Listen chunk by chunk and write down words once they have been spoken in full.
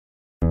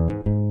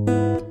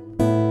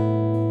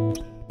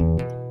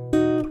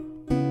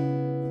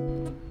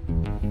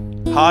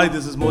Hi,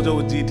 this is Mojo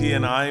with GT,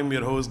 and I'm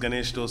your host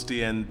Ganesh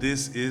Tosti, and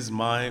this is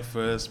my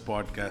first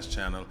podcast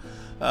channel.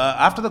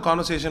 After the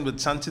conversation with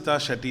Sanchita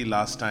Shetty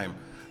last time,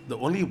 the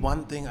only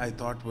one thing I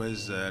thought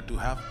was to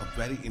have a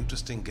very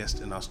interesting guest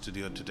in our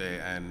studio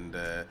today, and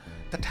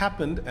that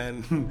happened.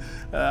 And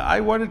I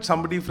wanted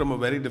somebody from a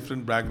very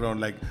different background.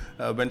 Like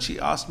when she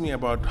asked me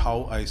about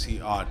how I see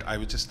art, I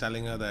was just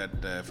telling her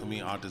that for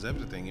me, art is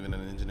everything. Even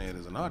an engineer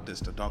is an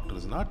artist, a doctor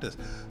is an artist.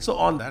 So,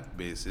 on that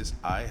basis,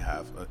 I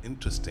have an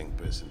interesting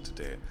person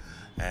today.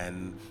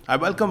 And I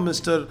welcome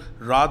Mr.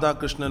 Radha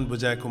Krishnan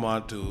Vijay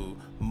Kumar to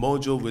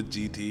Mojo with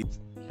GT.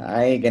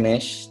 Hi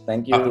Ganesh,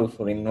 thank you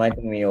for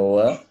inviting me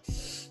over.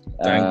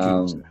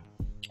 Thank you.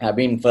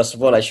 First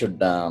of all, I should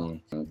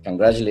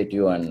congratulate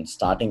you on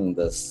starting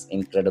this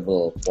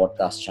incredible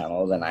podcast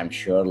channel, and I'm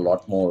sure a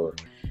lot more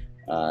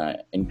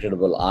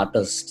incredible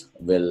artists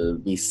will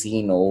be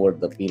seen over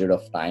the period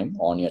of time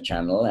on your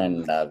channel,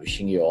 and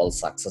wishing you all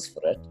success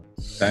for it.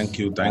 Thank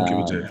you,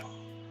 Vijay.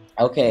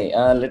 Okay,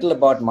 a little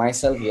about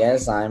myself.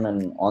 Yes, I'm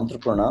an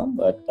entrepreneur,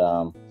 but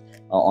an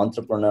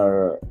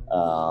entrepreneur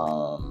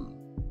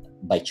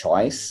by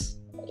choice,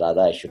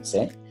 rather, I should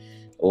say.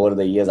 Over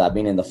the years, I've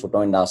been in the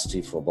photo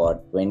industry for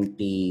about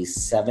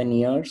 27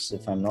 years,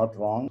 if I'm not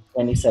wrong.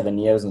 27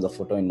 years in the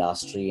photo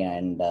industry,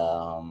 and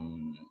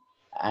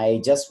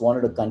I just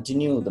wanted to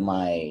continue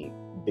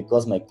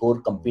because my core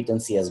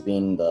competency has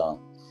been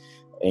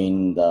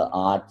in the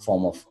art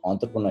form of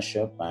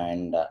entrepreneurship,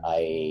 and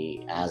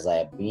as I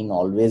have been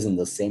always in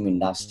the same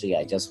industry,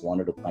 I just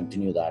wanted to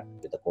continue that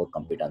with the core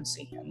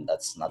competency, and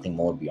that's nothing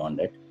more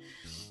beyond it.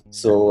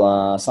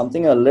 So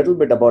something a little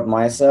bit about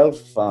myself.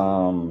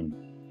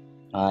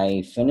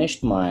 I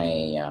finished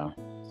my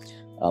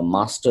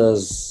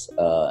master's.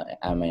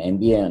 I'm an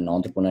MBA in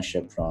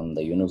entrepreneurship from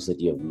the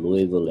University of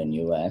Louisville in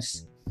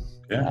US.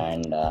 Yeah.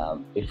 And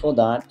before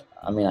that,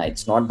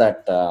 it's not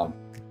that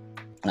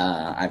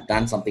I've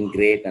done something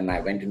great and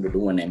I went in to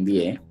do an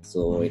MBA.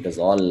 So it is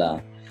all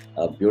a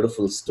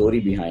beautiful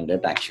story behind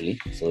it, actually.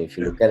 So if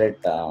you look at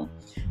it,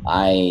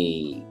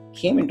 I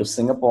came into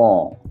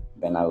Singapore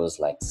when I was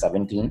like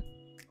 17.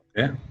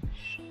 Yeah.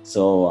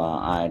 So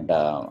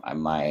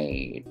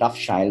my tough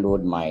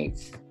childhood. I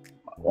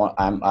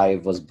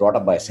was brought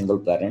up by a single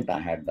parent.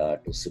 I had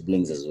two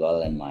siblings as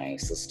well, and my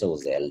sister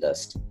was the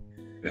eldest.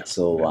 Yeah.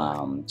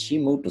 So she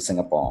moved to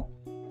Singapore.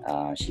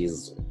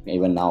 She's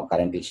even now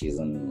currently she's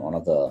in one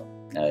of the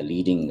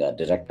leading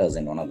directors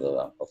in one of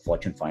the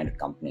Fortune 500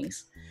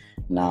 companies.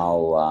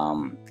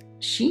 Now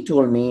she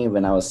told me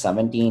when I was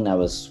 17, I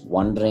was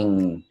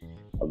wondering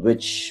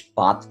which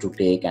path to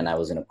take, and I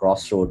was in a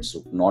crossroads,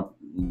 not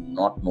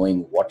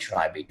knowing what should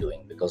I be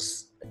doing,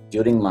 because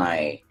during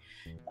my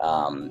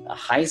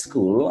high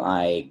school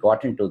I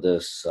got into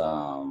this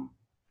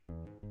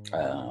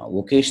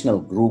vocational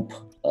group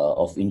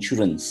of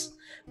insurance,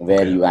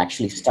 where you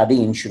actually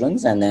study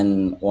insurance, and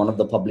then one of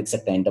the public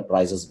sector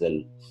enterprises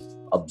will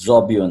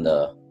absorb you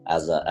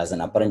as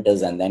an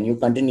apprentice, and then you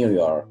continue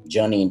your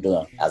journey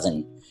as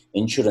an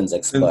insurance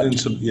expert.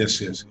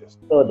 Yes.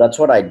 So that's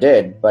what I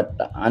did. But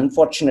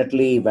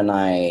unfortunately, when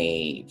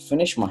I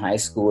finished my high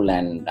school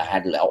and I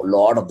had a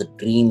lot of the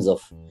dreams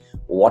of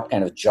what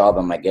kind of job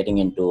am I getting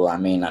into,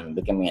 I'm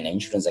becoming an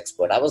insurance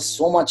expert. I was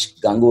so much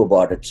gung-ho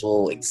about it,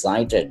 so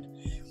excited.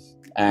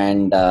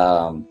 And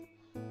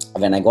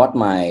when I got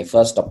my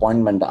first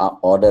appointment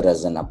order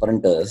as an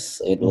apprentice,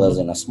 it was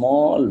in a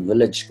small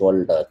village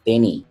called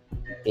Teni.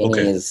 Teni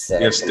is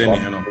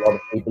Teni, a lot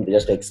of people,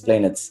 just to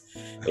explain, it's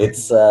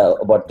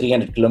about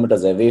 300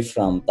 kilometers away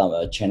from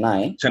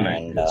Chennai.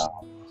 And yes.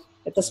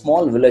 It's a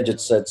small village.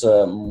 It's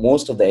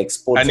most of the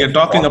exports. And you're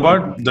talking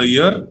about the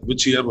year?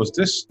 Which year was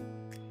this?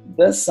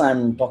 This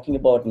I'm talking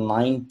about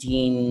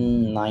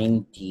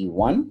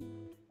 1991.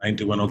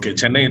 91. Okay,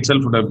 Chennai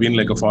itself would have been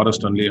like a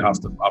forest only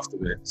half the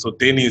way. So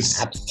Teni is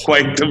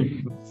quite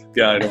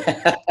yeah. I know.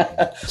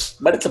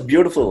 But it's a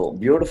beautiful,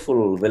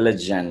 beautiful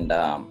village, and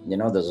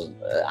there's.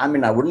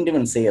 I wouldn't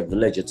even say a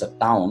village; it's a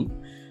town,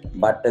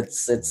 but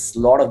it's a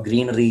lot of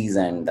greeneries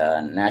and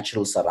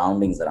natural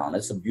surroundings around.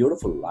 It's a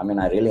beautiful. I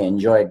really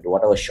enjoyed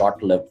whatever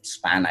short-lived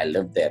span I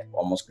lived there,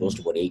 almost close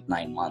to about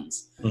 8-9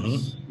 months.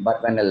 Mm-hmm.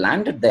 But when I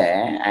landed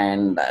there,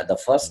 and the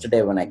first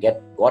day when I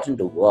got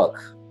into work.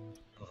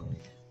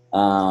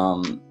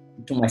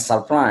 To my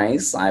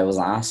surprise, I was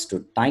asked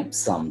to type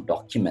some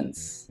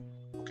documents,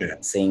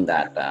 saying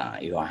that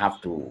you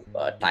have to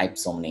type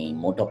so many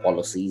motor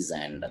policies,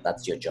 and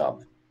that's your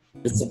job.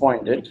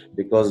 Disappointed,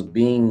 because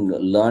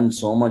learned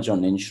so much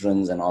on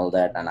insurance and all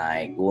that, and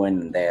I go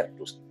in there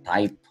to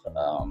type,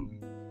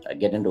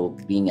 get into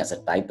being as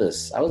a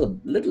typist. I was a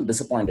little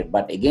disappointed,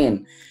 but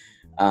again,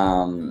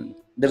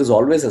 there is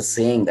always a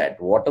saying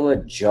that whatever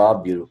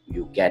job you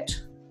get,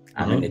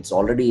 it's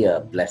already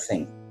a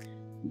blessing.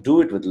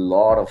 Do it with a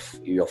lot of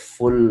your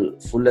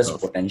fullest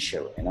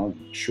potential.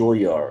 Show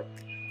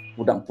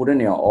put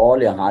in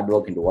all your hard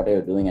work into what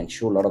you're doing, and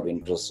show a lot of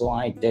interest. So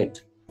I did.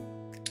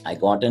 I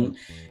got in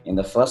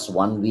the first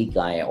 1 week.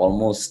 I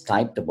almost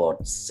typed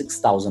about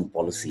 6,000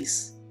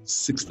 policies.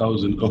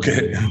 6,000.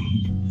 Okay.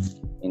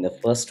 In the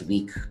first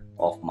week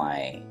of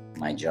my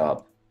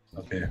job.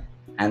 Okay.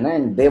 And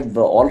then they've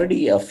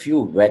already a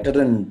few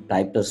veteran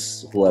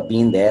typists who have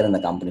been there in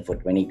the company for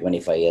 20,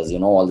 25 years. You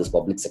know, all these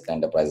public sector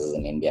enterprises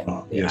in India,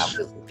 they Yes. have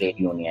these trade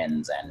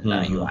unions,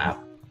 and you have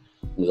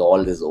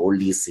all these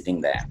oldies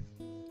sitting there.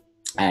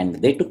 And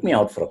they took me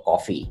out for a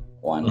coffee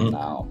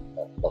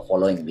the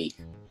following week.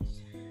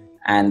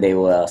 And they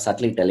were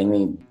subtly telling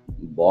me,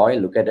 boy,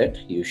 look at it.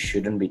 You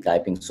shouldn't be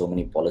typing so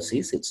many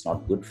policies. It's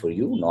not good for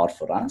you, nor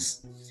for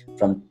us.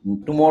 From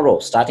tomorrow,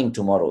 starting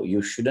tomorrow,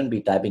 you shouldn't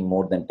be typing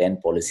more than 10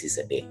 policies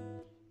a day.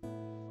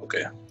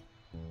 Okay.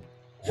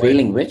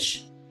 Failing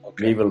which,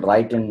 we will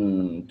write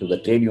in to the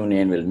trade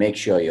union, we'll make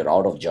sure you're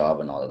out of job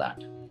and all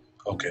that.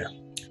 Okay.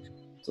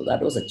 So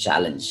that was a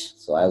challenge.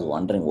 So I was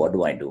wondering, what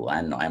do I do?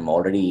 And I'm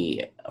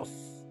already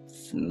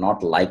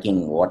not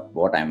liking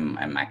what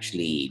I'm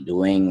actually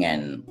doing,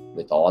 and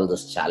with all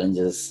those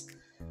challenges,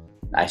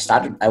 I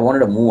wanted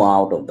to move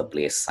out of the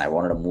place. I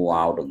wanted to move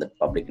out of the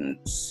public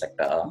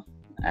sector,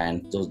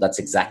 and so that's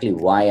exactly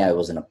why I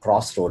was in a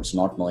crossroads,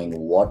 not knowing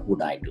what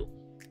would I do.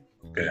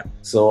 Okay.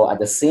 So at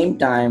the same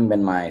time,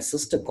 when my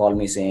sister called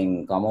me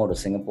saying, come over to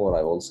Singapore,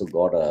 I also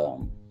got a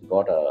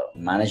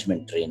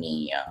management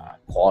trainee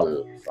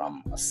call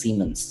from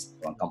Siemens,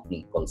 from a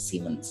company called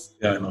Siemens.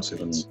 Yeah, I know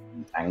Siemens.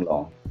 In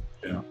Bangalore.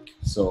 Yeah.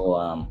 So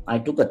I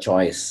took a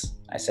choice.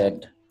 I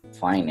said,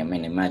 fine. I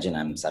mean, imagine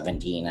I'm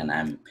 17 and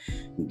I'm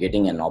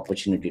getting an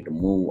opportunity to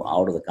move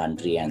out of the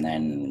country and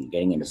then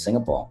getting into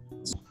Singapore.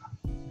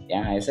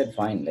 Yeah, I said,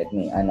 fine, let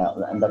me. And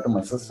that to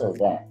my sister was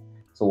there.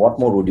 So what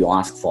more would you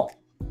ask for?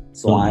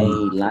 So I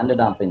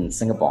landed up in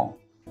Singapore.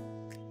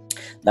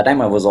 That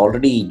time I was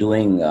already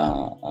doing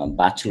a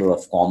Bachelor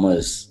of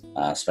Commerce,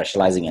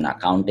 specializing in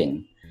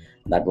accounting.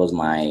 I was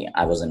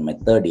in my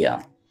third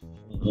year.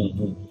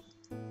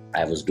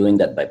 I was doing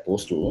that by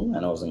postal,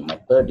 and I was in my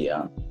third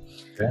year.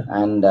 Okay.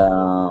 And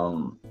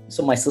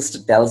so my sister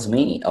tells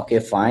me, okay,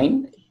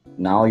 fine,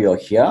 now you're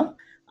here.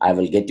 I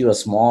will get you a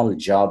small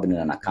job in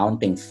an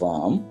accounting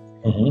firm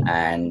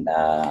and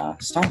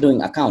start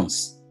doing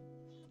accounts.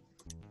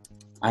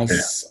 I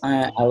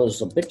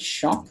was a bit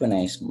shocked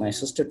when my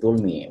sister told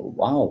me,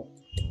 wow,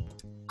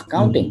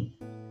 accounting.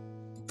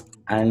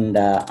 And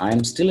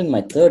I'm still in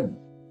my third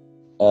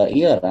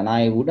year, and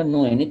I wouldn't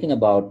know anything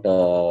about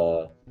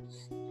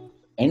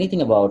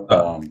managing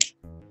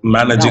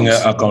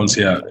accounts.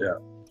 Yeah.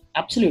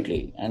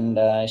 Absolutely. And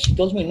she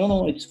told me,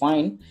 no, it's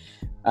fine.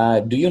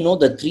 Do you know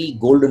the 3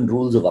 golden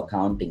rules of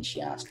accounting? She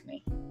asked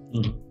me.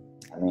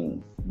 I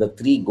mean, the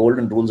 3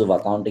 golden rules of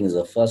accounting is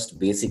the first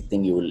basic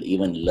thing you will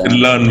even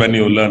learn when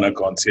you learn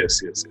accounts.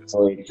 Yes.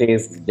 So it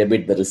says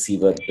debit the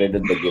receiver,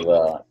 credit the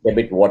giver,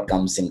 debit what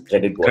comes in,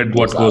 credit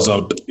what goes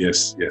out.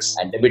 Yes.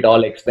 And debit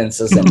all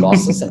expenses and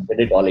losses and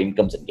credit all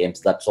incomes and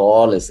gains. That's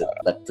all is it.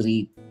 The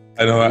 3.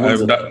 I know.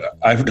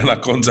 I've done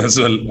accounts as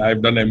well.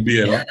 I've done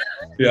MBA.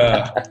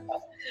 Yeah.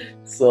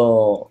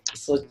 So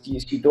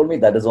she told me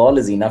that is all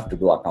is enough to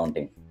do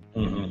accounting.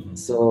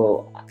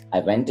 So I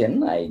went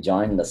in. I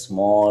joined a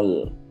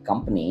small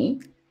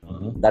company.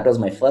 That was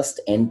my first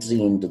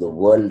entry into the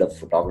world of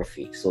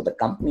photography. So the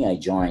company I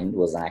joined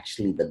was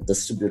actually the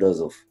distributors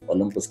of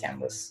Olympus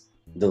cameras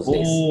those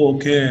days. Oh,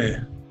 okay.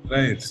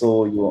 Right.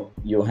 So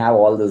you have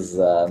all this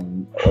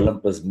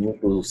Olympus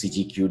Mewtwo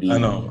CGQD. I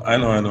know.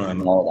 And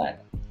all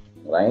that,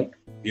 right?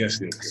 Yes.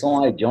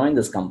 So I joined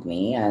this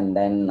company, and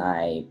then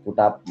I put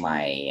up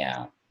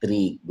my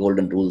 3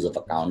 golden rules of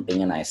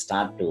accounting, and I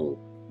start to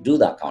do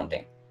the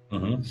accounting.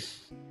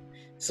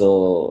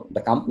 So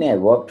the company I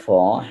worked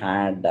for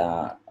had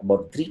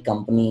about 3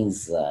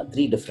 companies,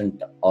 3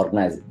 different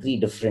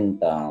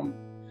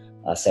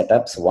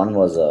setups. One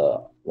was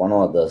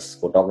this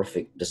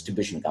photographic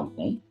distribution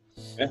company,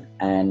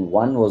 and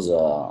one was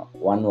a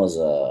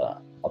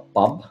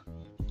pub,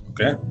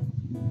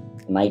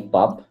 night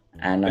pub,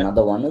 and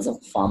another one is a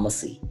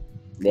pharmacy.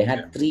 They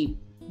had 3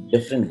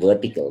 different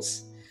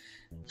verticals,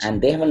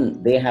 and they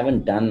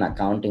haven't done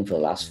accounting for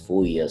the last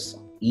 4 years.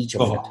 Each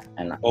of it.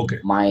 And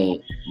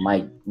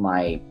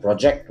my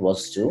project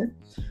was to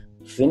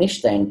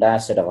finish the entire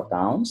set of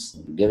accounts,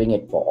 giving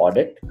it for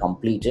audit,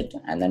 complete it,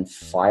 and then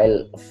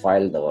file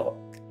the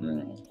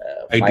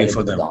ID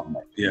for them.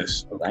 Government.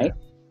 Yes. Okay. Right?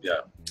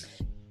 Yeah.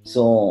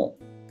 So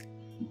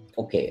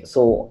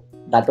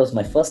that was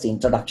my first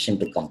introduction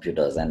to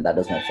computers, and that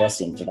was my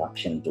first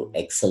introduction to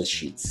Excel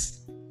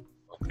sheets.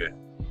 Okay.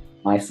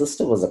 My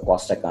sister was a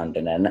cost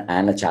accountant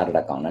and a chartered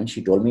accountant.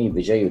 She told me,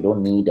 Vijay, you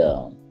don't need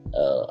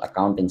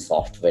accounting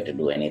software to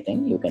do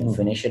anything. You can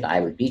finish it.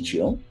 I will teach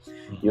you.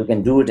 You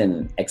can do it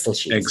in Excel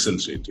sheets. Excel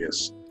sheet,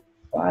 yes.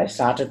 So I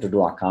started to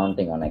do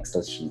accounting on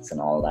Excel sheets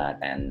and all that,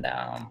 and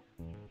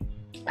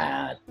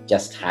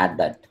just had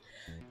that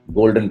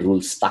golden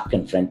rule stuck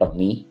in front of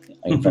me,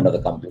 in front of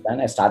the computer,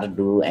 and I started to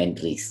do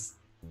entries.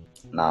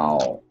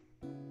 Now,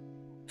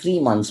 3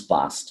 months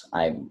passed.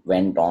 I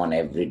went on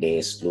every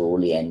day,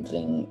 slowly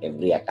entering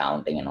every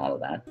accounting and all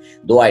that.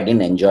 Though I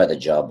didn't enjoy the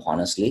job,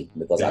 honestly,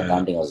 because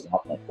accounting was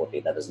not my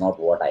forte. That is not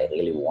what I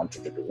really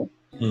wanted to do.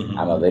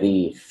 I'm a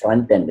very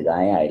front-end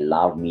guy. I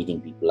love meeting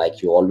people.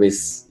 Like you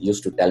always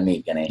used to tell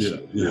me, Ganesh,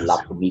 you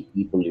love to meet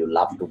people, you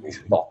love to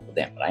talk to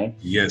them, right?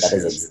 Yes. That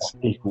is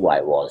exactly who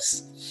I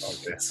was.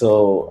 Okay.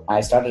 So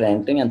I started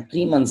entering, and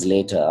 3 months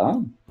later,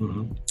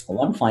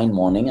 one fine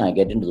morning, I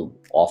get into the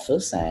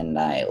office and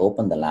I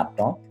open the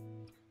laptop.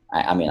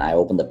 I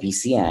opened the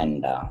PC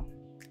and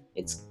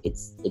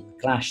it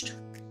crashed,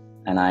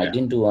 and I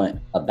didn't do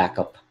a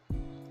backup.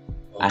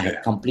 I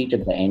had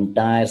completed the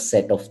entire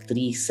set of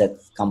 3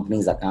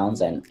 companies'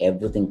 accounts, and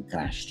everything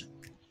crashed.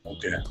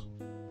 Okay.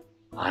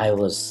 I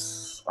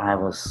was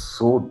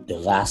so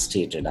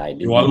devastated.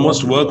 You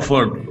almost worked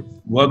for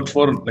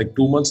like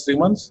 2 months, 3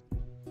 months?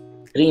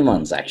 3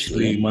 months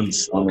actually. 3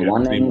 months. On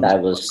one end, I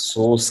was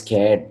so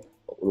scared.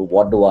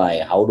 How do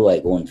I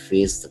go and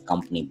face the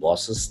company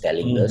bosses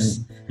telling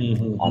this?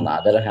 On the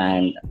other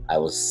hand, I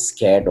was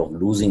scared of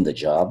losing the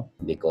job,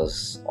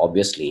 because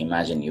obviously,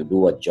 imagine you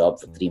do a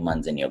job for 3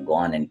 months and you're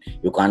gone, and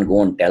you can't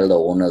go and tell the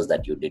owners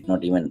that you did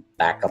not even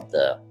back up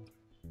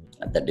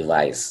the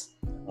device.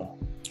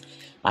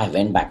 I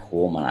went back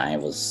home and I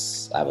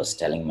was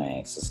telling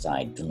my sister,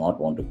 I do not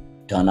want to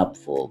turn up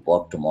for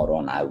work tomorrow,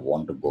 and I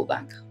want to go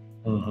back.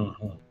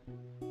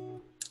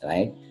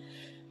 Right?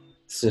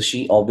 So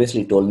she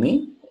obviously told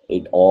me,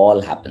 it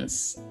all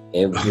happens.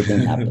 Everything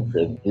happens.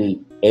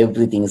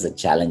 Everything is a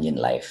challenge in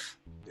life.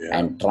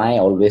 And try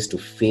always to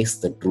face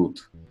the truth.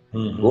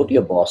 Go to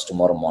your boss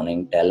tomorrow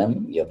morning, tell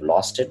him you have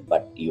lost it,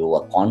 but you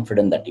are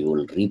confident that you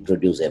will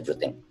reproduce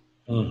everything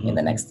in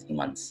the next 3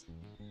 months.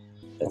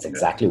 That's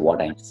exactly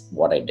what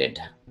I did.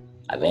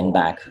 I went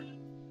back.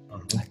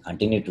 I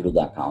continued to do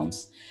the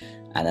accounts.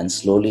 And then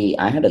slowly,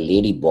 I had a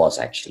lady boss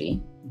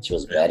actually. She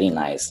was very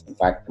nice. In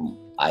fact,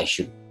 I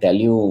should tell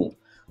you,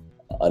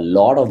 a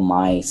lot of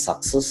my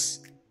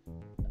success,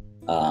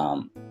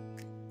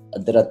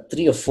 there are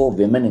 3 or 4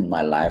 women in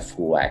my life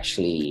who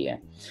actually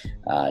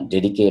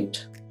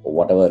dedicate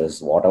whatever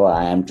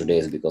I am today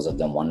is because of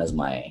them. One is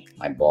my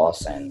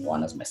boss, and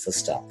one is my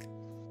sister.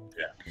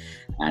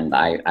 And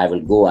I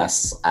will go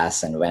as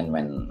and when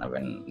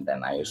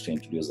then I used to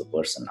introduce the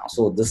person now.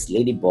 So this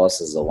lady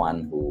boss is the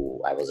one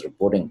who I was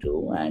reporting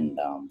to, and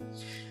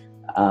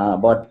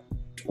but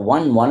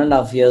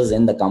 1.5 years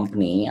in the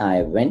company,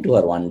 I went to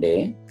her one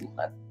day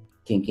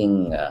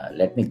thinking,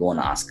 let me go and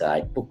ask her.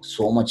 I took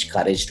so much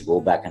courage to go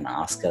back and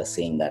ask her,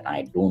 saying that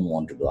I don't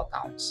want to do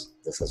accounts.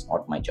 This is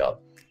not my job.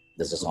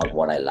 This is not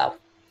what I love.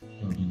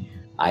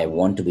 I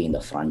want to be in the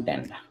front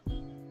end.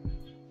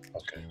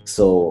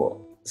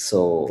 So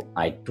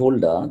I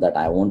told her that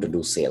I want to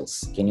do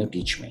sales. Can you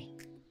teach me?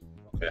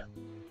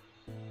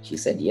 She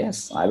said,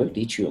 yes, I will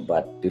teach you.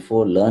 But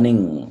before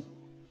learning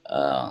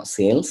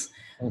sales,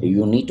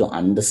 you need to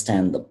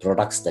understand the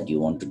products that you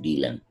want to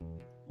deal in.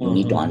 You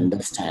need to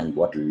understand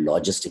what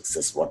logistics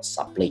is, what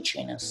supply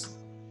chain is.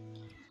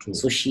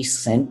 So she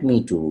sent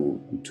me to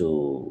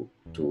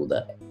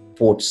the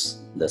ports,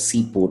 the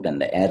seaport and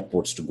the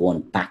airports, to go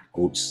and pack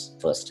goods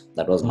first.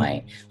 That was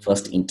my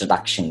first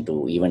introduction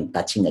to even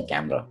touching a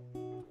camera.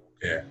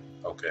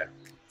 Okay.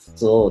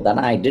 So then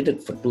I did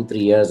it for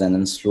 2-3 years, and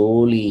then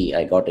slowly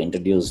I got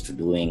introduced to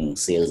doing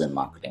sales and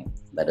marketing.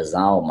 That is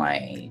how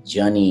my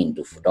journey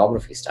into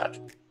photography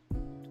started.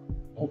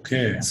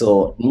 Okay.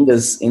 So in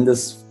this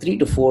 3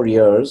 to 4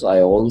 years,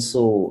 I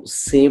also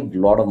saved a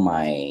lot of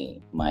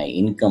my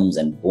incomes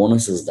and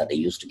bonuses that I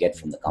used to get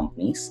from the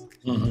companies.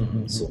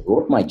 So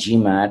wrote my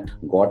GMAT,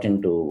 got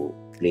into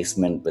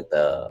placement with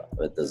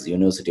this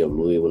University of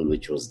Louisville,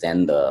 which was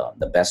then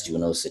the best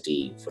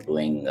university for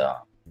doing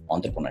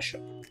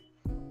entrepreneurship.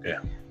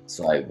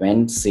 So I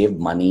went, saved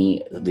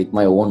money with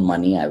my own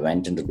money. I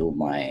went in to do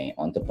my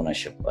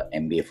entrepreneurship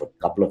MBA for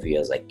a couple of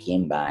years. I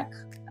came back,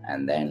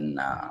 and then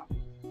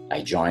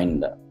I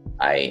joined.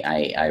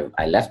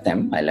 I left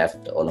them. I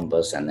left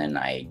Olympus, and then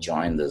I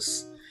joined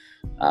this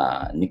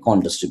Nikon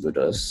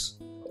distributors,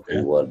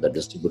 who were the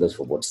distributors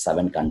for about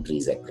 7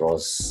 countries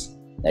across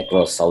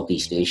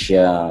Southeast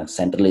Asia,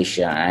 Central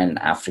Asia, and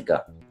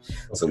Africa.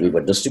 So we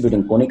were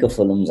distributing Konica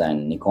films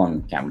and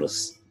Nikon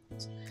cameras.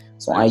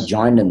 So I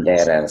joined in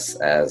there as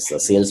a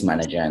sales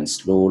manager, and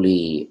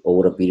slowly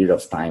over a period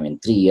of time, in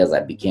 3 years,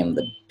 I became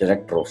the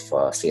director of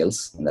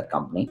sales in that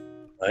company.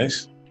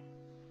 Nice.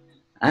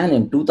 And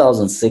in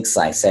 2006,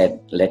 I said,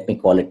 let me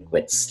call it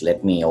quits.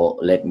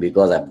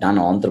 Because I've done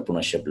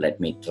entrepreneurship, let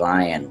me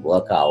try and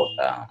work out.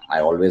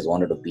 I always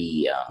wanted to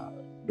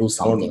do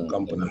something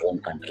in my own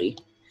country,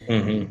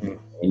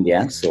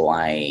 India. So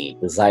I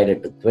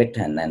decided to quit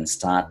and then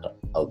start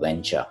a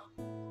venture.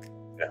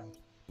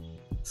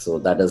 So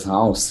that is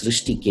how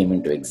Srishti came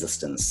into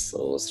existence.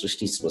 So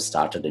Srishti was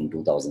started in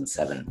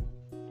 2007.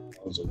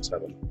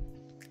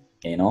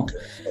 You know,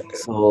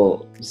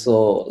 so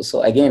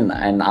again,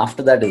 and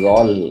after that is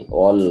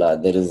all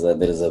there is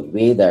a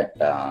way that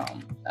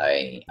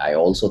I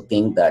also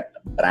think that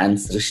brand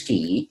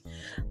Srishti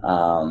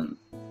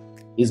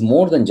is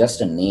more than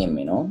just a name.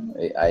 You know,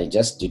 I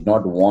just did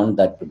not want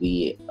that to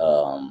be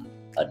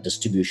a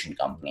distribution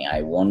company.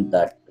 I want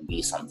that to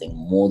be something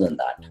more than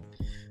that.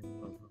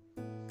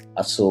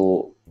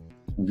 So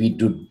we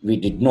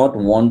did not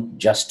want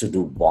just to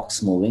do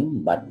box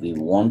moving, but we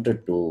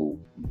wanted to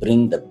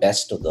bring the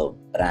best of the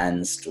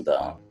brands to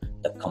the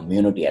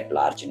community at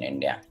large in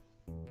India.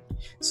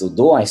 So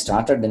though I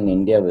started in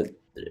India with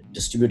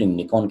distributing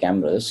Nikon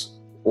cameras,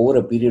 over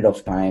a period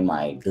of time,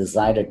 I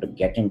decided to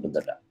get into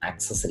the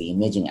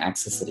imaging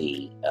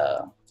accessory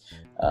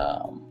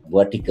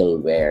vertical,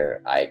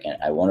 where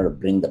I wanted to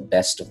bring the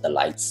best of the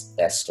lights,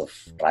 best of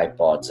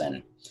tripods,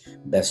 and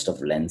best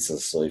of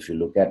lenses. So if you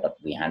look at,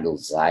 we handle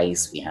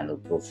Zeiss, we handle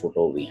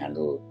Profoto, we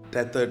handle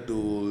Tether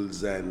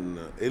Tools and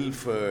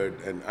Ilford,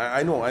 and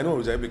I know,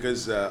 Vijay,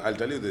 because I'll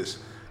tell you this.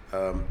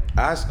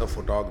 As a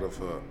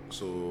photographer,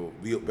 so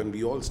when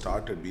we all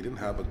started, we didn't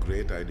have a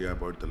great idea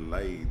about the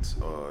lights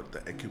or the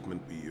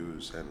equipment we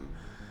use, and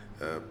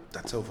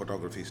that's how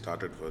photography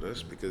started for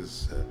us.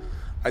 Because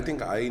I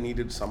think I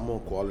needed some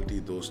more quality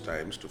those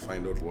times to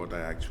find out what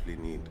I actually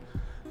need.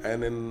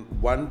 And in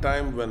one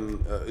time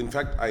when, in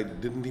fact, I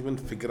didn't even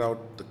figure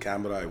out the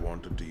camera I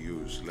wanted to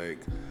use. Like,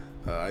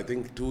 I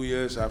think 2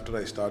 years after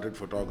I started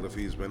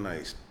photography is when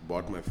I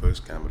bought my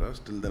first camera.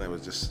 Till then, I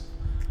was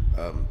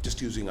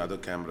just using other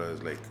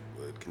cameras, like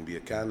it can be a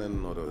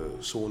Canon or a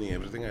Sony,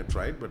 everything I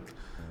tried. But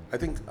I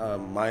think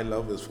my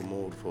love is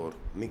for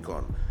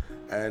Nikon.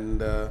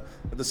 And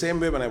the same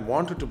way, when I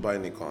wanted to buy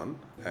Nikon,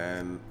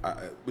 and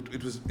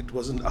it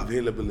wasn't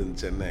available in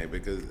Chennai,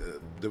 because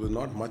there was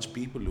not much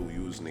people who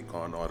use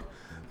Nikon, or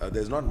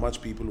there's not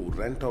much people who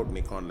rent out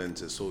Nikon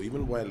lenses. So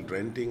even while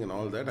renting and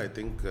all that, I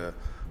think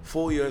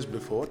 4 years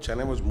before,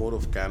 Chennai was more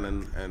of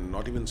Canon and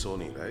not even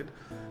Sony, right?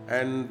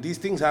 And these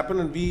things happen,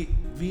 and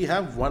we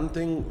have one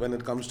thing when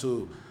it comes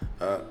to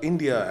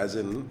India, as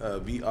in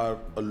we are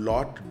a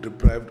lot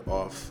deprived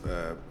of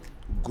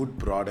good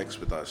products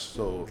with us.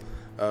 So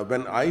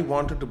when I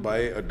wanted to buy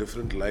a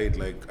different light,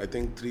 like I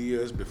think 3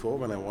 years before,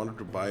 when I wanted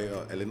to buy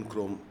a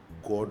Elinchrom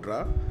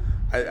Quadra,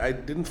 I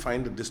didn't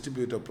find a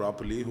distributor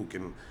properly who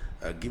can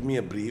give me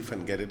a brief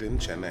and get it in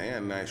Chennai,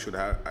 and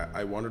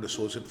I wanted to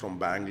source it from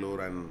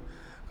Bangalore, and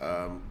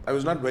I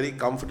was not very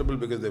comfortable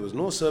because there was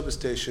no service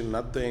station,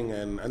 nothing,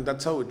 and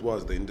that's how it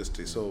was, the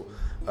industry. So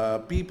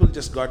people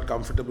just got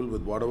comfortable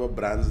with whatever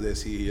brands they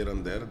see here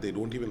and there. They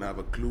don't even have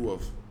a clue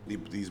of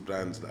these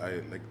brands.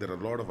 Like, there are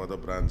a lot of other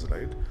brands,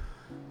 right?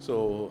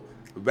 So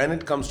when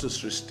it comes to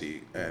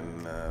Srishti,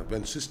 and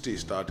when Srishti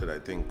started, I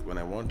think when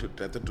I wanted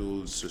Tether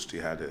Tools,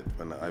 Srishti had it.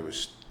 When I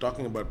was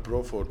talking about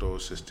Profoto,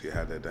 Srishti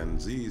had it. And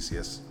Zeiss,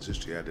 yes,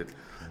 Srishti had it.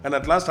 And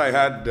at last I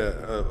had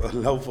a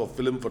love for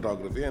film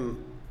photography,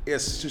 and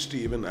yes, Srishti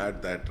even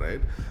had that,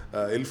 right?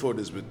 Ilford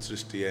is with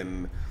Srishti,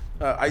 and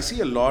I see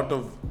a lot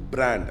of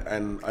brand,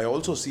 and I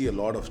also see a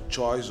lot of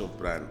choice of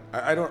brand.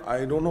 I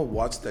don't know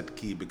what's that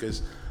key,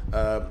 because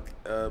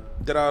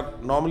there are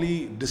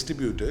normally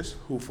distributors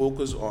who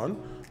focus on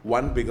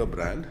one bigger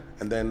brand,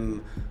 and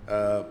then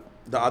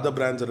the other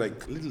brands are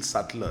like a little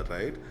subtler,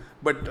 right?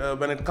 But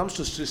when it comes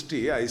to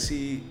Srishti, I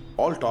see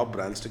all top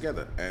brands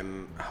together.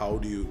 And how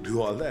do you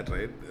do all that,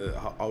 right?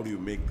 How do you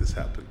make this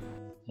happen?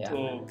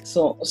 Yeah.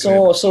 So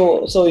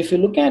if you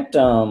look at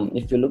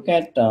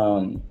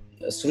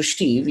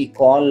Srishti,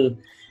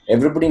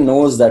 everybody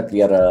knows that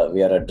we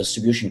are a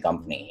distribution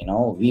company.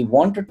 We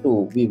wanted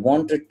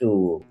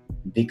to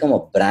become a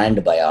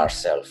brand by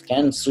ourselves.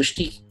 Can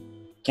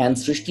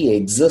Srishti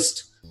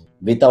exist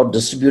without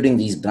distributing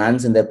these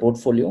brands in their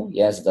portfolio?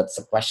 Yes, that's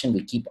a question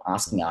we keep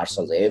asking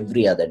ourselves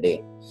every other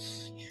day.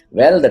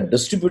 Well, the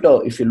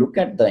distributor, if you look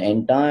at the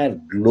entire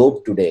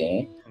globe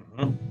today,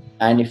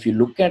 and if you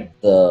look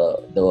at the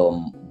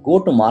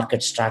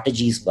go-to-market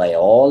strategies by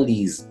all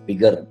these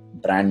bigger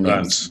brand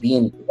names, be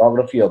in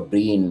photography or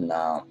be in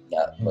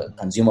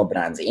consumer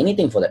brands,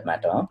 anything for that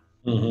matter,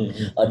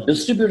 a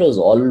distributor is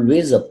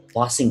always a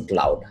passing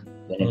cloud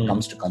when it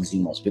comes to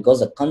consumers,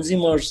 because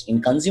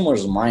in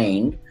consumers'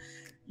 mind,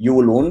 you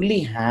will only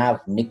have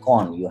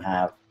Nikon, you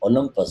have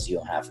Olympus,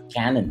 you have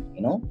Canon.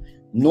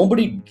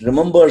 Nobody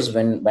remembers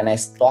when I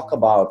talk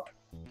about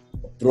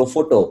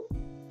Profoto.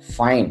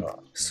 Fine,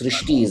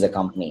 Srishti is a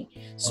company.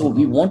 So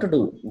we wanted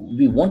to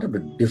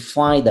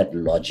defy that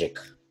logic.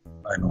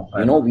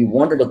 I know. We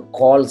wanted to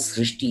call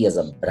Srishti as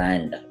a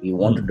brand. We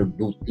wanted to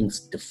do things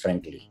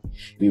differently.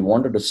 We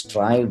wanted to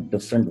strive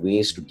different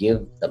ways to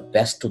give the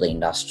best to the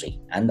industry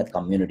and the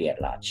community at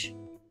large.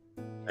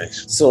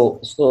 Nice.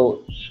 So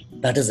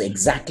that is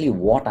exactly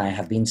what I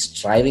have been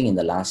striving in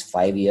the last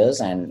 5 years,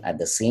 and at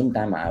the same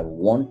time, I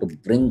want to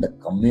bring the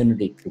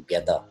community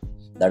together.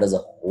 That is a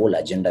whole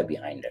agenda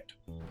behind it.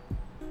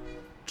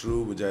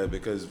 True, Vijay,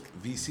 because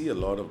we see a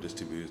lot of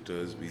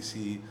distributors, we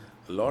see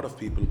a lot of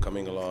people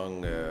coming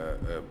along,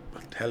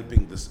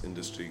 helping this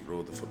industry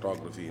grow, the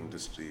photography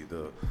industry,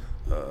 the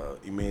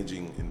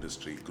imaging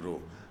industry grow.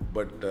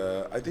 But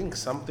I think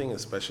something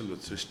is special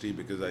with Srishti,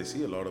 because I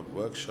see a lot of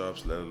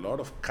workshops, a lot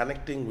of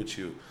connecting which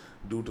you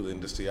do to the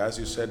industry. As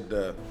you said,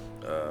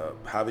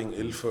 having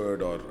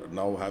Ilford, or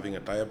now having a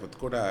tie-up with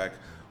Kodak,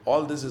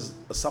 all this is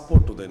a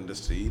support to the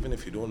industry, even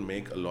if you don't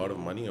make a lot of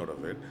money out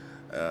of it.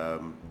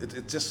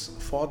 It's just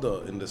for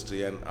the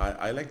industry, and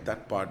I like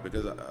that part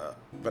because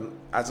when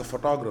as a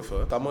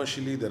photographer,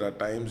 commercially there are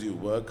times you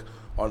work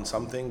on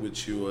something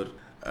which you were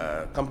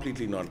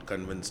completely not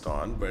convinced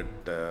on, but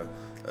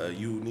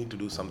you need to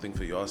do something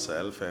for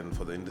yourself and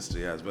for the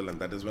industry as well, and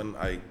that is when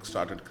I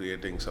started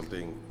creating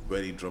something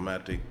very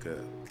dramatic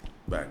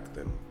back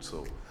then.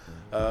 So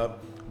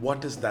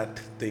what is that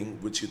thing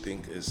which you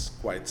think is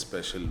quite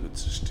special with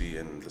Srishti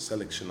and the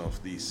selection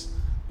of these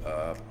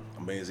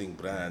amazing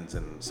brands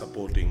and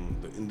supporting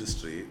the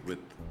industry with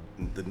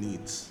the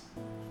needs?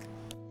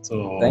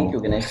 So thank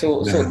you, Ganesh.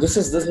 So this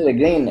is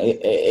again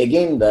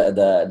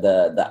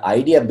the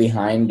idea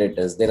behind it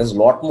is there is a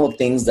lot more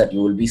things that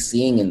you will be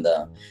seeing in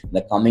the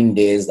coming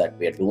days that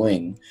we are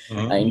doing.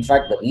 In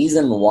fact, the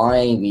reason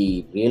why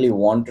we really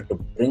wanted to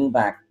bring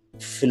back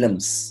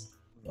films,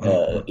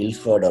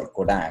 Ilford or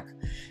Kodak,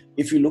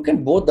 if you look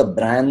at both the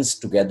brands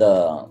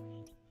together,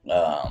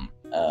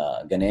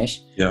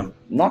 Ganesh,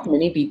 not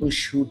many people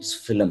shoots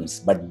films,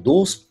 but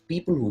those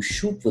people who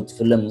shoot with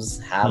films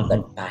have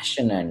that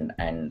passion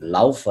and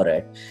love for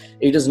it.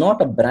 It is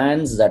not a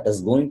brand that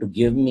is going to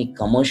give me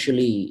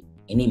commercially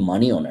any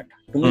money on it.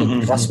 To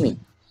me, trust me.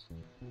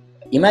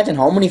 Imagine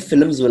how many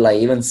films will I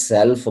even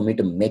sell for me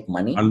to make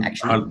money?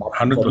 Actually,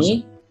 100%. For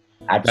me,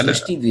 at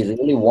Srishti, we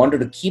really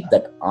wanted to keep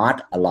that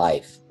art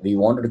alive. We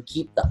wanted to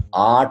keep the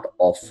art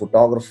of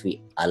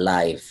photography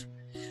alive.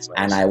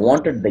 And I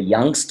wanted the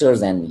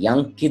youngsters and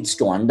young kids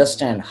to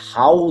understand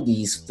how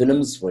these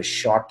films were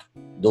shot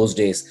those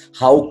days,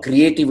 how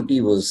creativity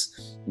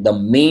was the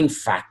main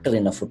factor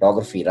in a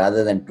photography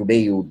rather than today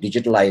you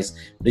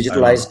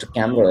digitalized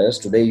cameras.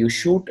 Today you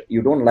shoot,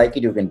 you don't like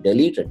it, you can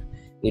delete it.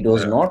 It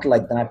was not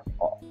like that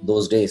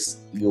those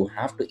days. You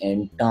have to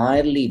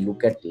entirely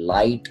look at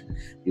light,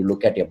 you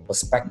look at your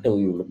perspective,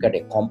 you look at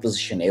your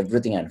composition,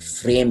 everything, and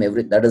frame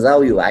everything. That is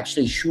how you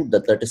actually shoot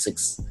the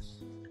 36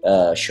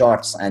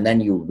 shots, and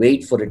then you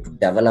wait for it to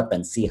develop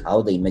and see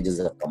how the images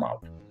have come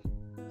out.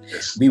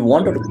 We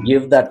wanted to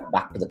give that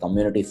back to the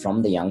community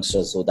from the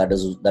youngsters, so that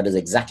is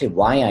exactly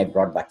why I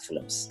brought back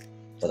films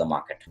for the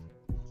market.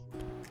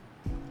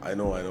 I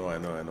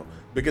know.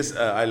 Because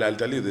I'll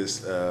tell you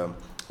this.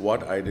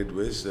 What I did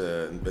was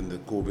when the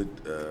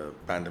COVID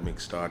pandemic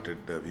started,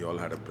 we all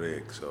had a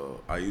break.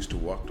 So I used to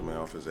walk to my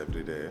office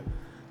every day,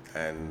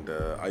 and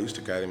I used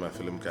to carry my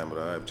film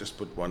camera. I've just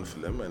put one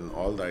film, and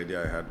all the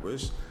idea I had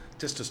was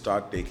just to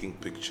start taking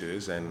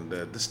pictures, and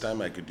this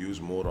time I could use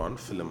more on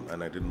film,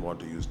 and I didn't want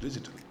to use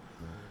digital.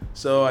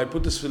 So I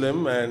put this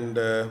film, and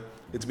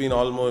it's been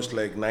almost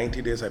like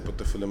 90 days I put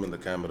the film in the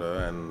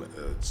camera, and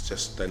it's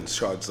just 10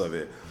 shots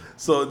away.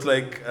 So it's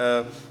like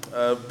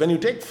when you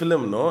take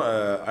film,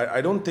 I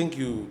don't think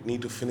you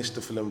need to finish the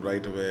film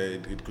right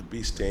away. It could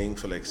be staying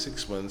for like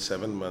 6 months,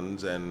 7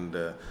 months, and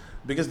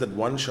because that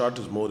one shot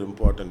is more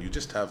important. You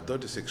just have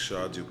 36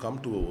 shots, you come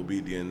to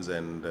obedience,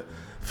 and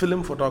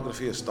film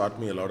photography has taught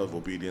me a lot of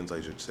obedience,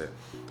 I should say.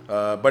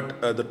 But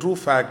the true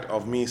fact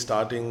of me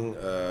starting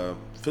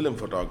film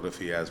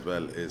photography as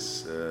well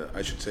is,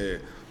 I should say,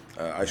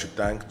 I should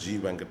thank G.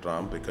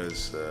 Venkatram,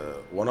 because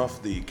one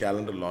of the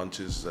calendar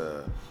launches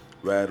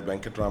where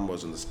Venkatram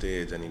was on the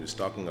stage and he was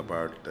talking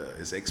about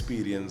his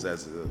experience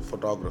as a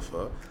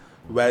photographer,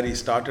 where he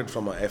started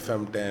from a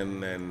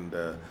FM10 and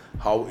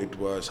how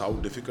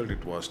difficult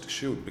it was to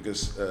shoot.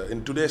 Because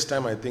in today's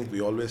time, I think we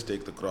always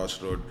take the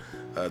crossroad,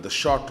 the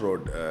short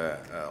road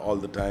all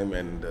the time,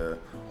 and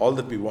all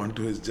that we want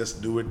to is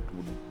just do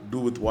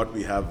with what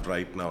we have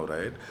right now,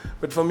 right?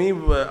 But for me,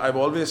 I've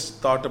always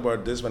thought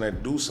about this. When I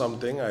do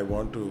something, I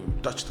want to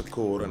touch the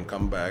core and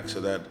come back so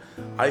that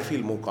I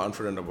feel more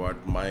confident about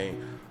my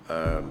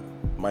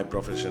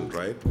profession,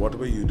 right?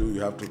 Whatever you do,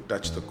 you have to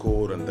touch the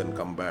core and then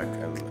come back,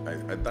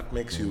 and that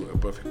makes you a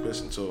perfect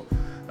person. So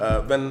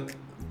when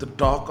the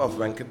talk of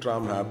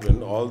Venkatram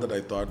happened, all that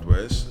I thought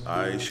was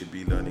I should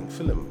be learning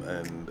film,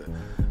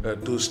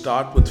 and to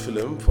start with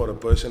film for a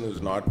person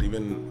who's not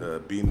even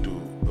been to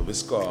a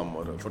Viscom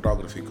or a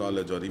photography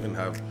college or even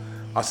have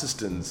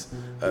assistants,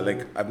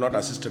 like I've not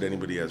assisted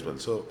anybody as well.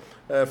 So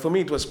for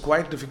me it was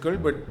quite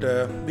difficult, but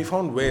we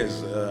found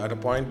ways. At a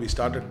point we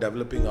started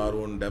developing our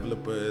own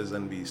developers,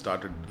 and we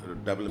started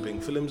developing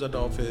films at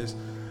office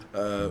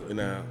in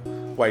a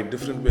quite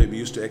different way. We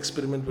used to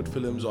experiment with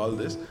films, all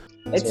this.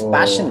 It's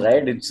passion,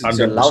 right? It's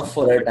a love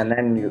for it, and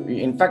then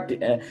in fact,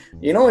 it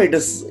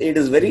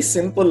is very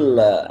simple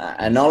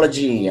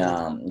analogy,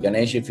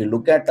 Ganesh. If you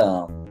look at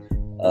a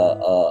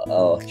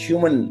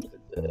human.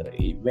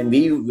 When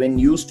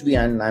used to be,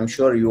 and I'm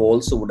sure you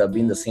also would have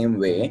been the same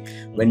way,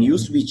 when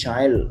used to be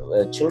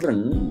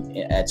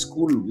children at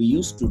school, we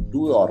used to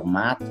do our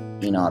math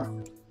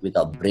with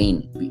our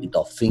brain, with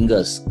our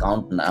fingers,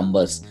 count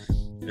numbers.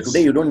 Yes.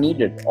 Today you don't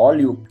need it.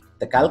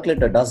 The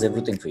calculator does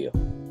everything for you.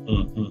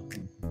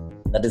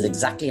 Mm-hmm. That is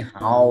exactly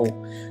how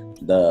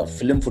the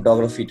film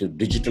photography to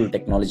digital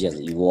technology has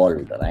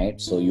evolved, right?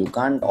 So you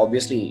can't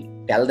obviously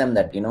tell them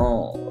that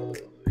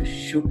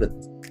shoot with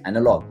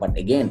analog, but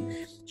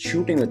again,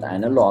 shooting with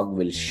analog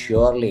will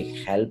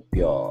surely help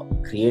your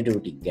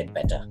creativity get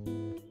better.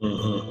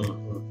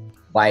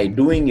 by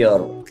doing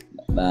your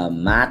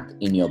math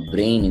in your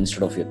brain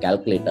instead of your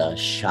calculator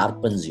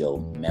sharpens your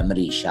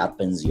memory,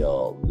 sharpens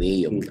your way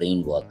your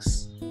brain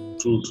works.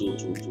 True,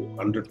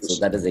 100%. So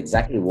that is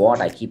exactly what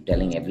I keep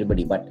telling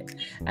everybody. But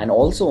and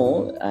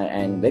also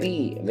and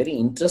very very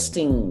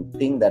interesting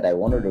thing that I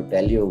wanted to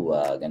tell you,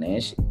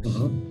 Ganesh.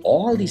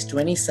 All these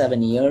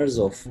 27 years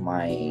of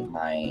my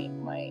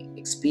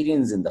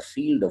experience in the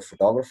field of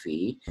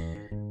photography,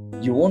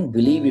 you won't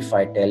believe if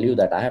I tell you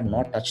that I have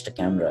not touched a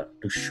camera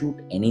to shoot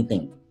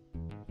anything.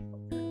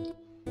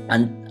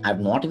 And I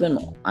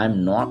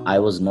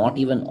was not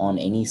even on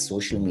any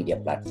social media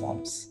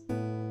platforms.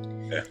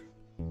 Yeah.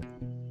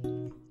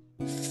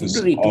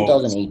 February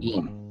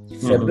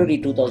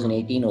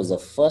 2018 was the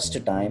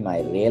first time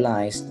I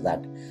realized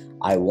that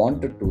I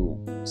wanted to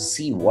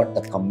see what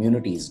the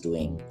community is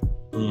doing,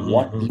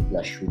 what people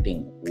are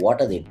shooting,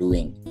 what are they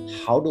doing,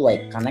 how do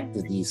I connect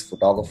with these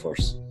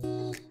photographers.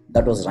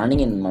 That was running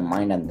in my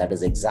mind, and that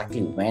is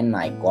exactly when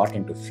I got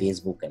into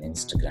Facebook and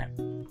Instagram.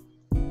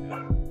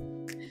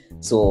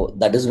 So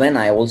that is when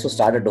I also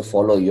started to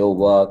follow your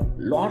work, a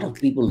lot of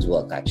people's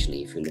work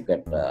actually. If you look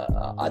at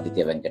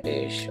Aditya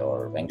Venkatesh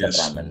or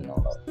Venkatraman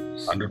or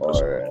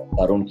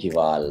Arun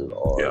Kival,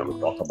 or you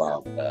talk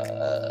about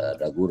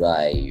Raghu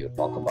Rai, you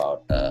talk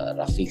about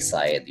Rafiq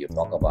Syed, you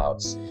talk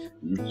about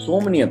so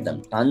many of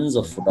them, tons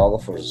of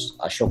photographers,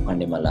 Ashok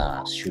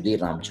Kandimala, Sudhir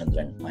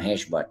Ramchandran,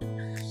 Mahesh Bhatt.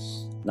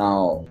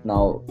 Now,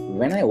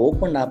 when I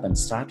opened up and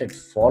started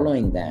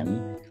following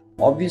them,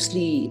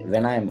 obviously,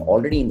 when I'm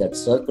already in that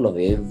circle of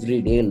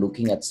every day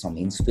looking at some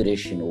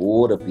inspiration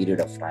over a period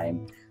of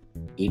time,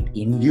 it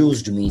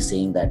induced me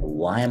saying that,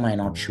 why am I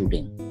not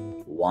shooting?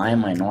 Why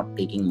am I not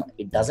taking?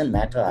 It doesn't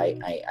matter.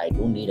 I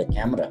don't need a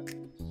camera.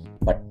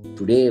 But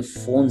today,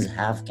 phones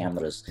have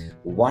cameras.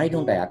 Why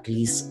don't I at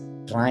least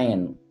try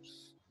and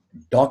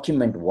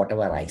document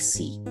whatever I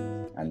see?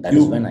 And that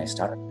is when I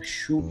started to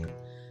shoot.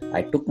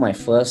 I took my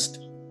first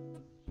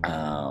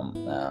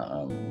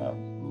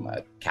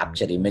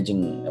capture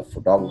imaging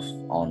photograph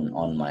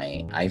on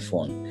my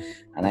iPhone,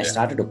 and I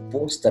started to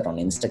post that on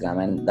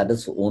Instagram, and that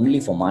is only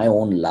for my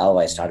own love.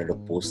 I started to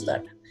post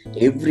that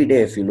every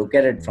day. If you look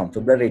at it from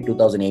February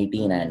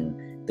 2018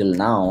 and till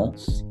now,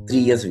 3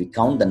 years, we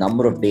count the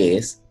number of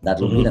days, that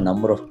will be the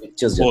number of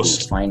pictures that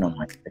you'll find on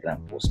my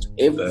Instagram post.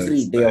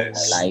 Every day of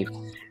my life,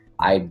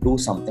 I do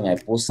something, I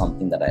post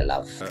something that I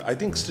love. I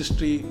think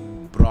Srishti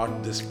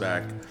brought this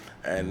back,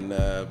 and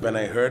when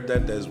I heard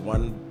that there's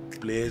one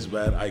place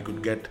where I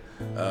could get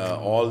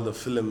all the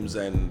films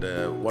and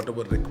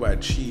whatever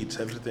required sheets,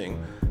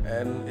 everything,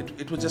 and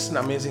it was just an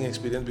amazing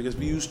experience, because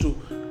we used to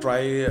try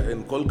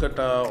in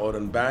Kolkata or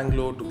in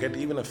Bangalore to get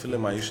even a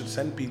film. I used to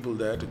send people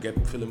there to get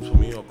films for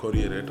me or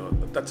courier it, or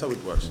that's how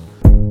it was.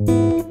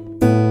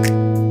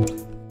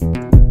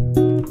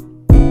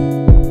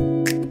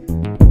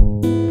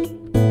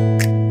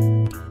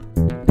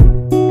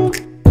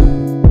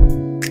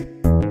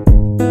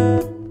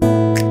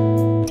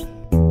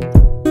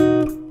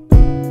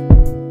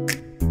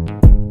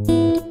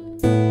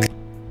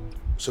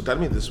 So tell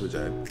me this,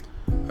 Vijay.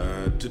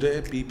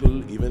 Today,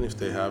 people, even if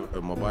they have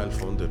a mobile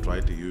phone, they try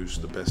to use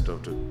the best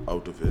out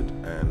of it.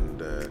 And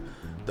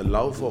the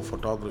love for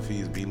photography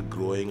has been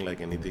growing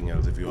like anything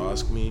else. If you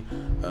ask me,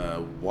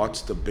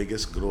 what's the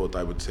biggest growth,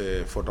 I would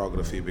say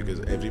photography, because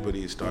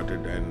everybody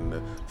started,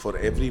 and for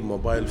every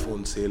mobile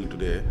phone sale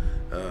today,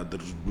 the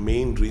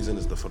main reason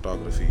is the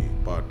photography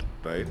part,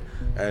 right?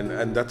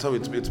 And that's how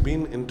it's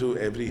been into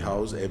every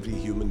house, every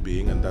human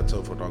being, and that's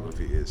how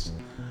photography is.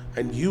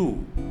 And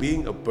you,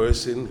 being a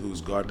person who's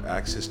got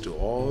access to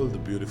all the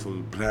beautiful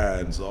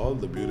brands, all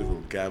the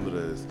beautiful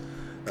cameras,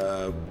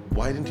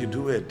 why didn't you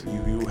do it?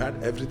 You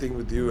had everything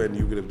with you, and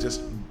you could have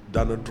just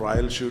done a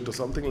trial shoot or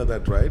something like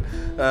that, right?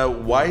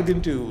 Why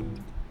didn't you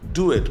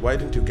do it? Why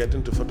didn't you get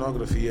into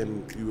photography?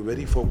 And you were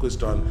very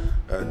focused on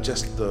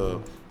just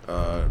the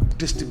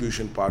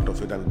distribution part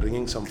of it and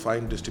bringing some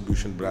fine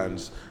distribution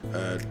brands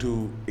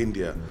to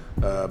India.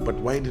 But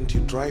why didn't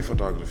you try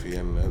photography?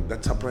 And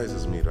that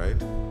surprises me, right?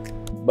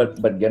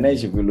 But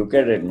Ganesh, if you look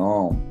at it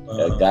now,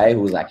 a guy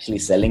who's actually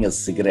selling a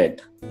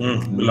cigarette,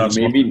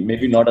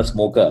 maybe not a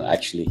smoker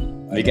actually.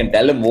 We can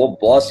tell him, oh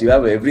boss, you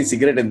have every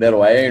cigarette in there,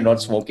 why are you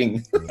not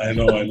smoking? I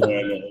know.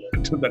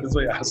 That is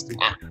why I asked you.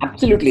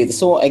 Absolutely.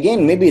 So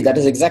again, maybe that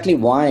is exactly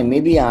why.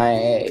 Maybe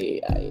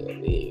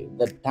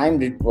the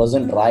time it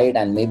wasn't right,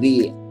 and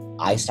maybe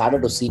I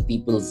started to see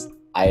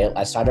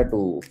I started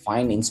to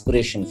find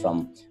inspiration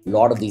from a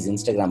lot of these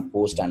Instagram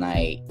posts, and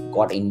I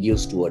got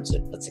induced towards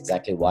it. That's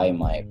exactly why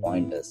my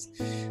point is.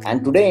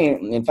 And today,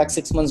 in fact,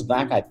 6 months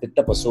back, I picked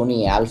up a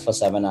Sony Alpha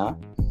 7R,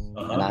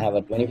 and I have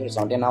a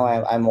 24-70. Now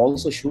I'm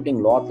also shooting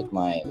a lot with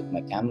my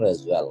camera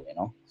as well.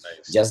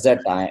 Nice. Just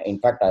that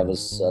I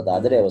was the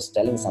other day I was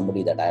telling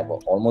somebody that I have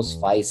almost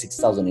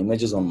 5,000-6,000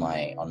 images on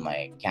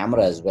my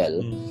camera as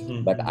well,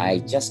 but I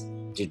just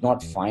did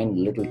not find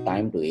little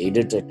time to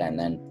edit it and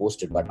then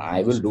post it. But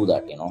I will do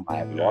that. I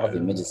have a lot of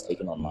images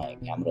taken on my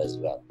camera as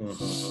well.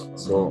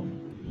 So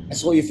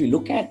So if you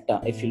look at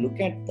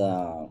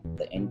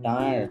the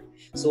entire,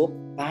 so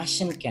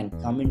passion can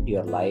come into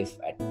your life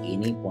at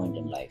any point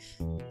in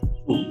life.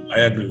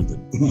 I agree with it.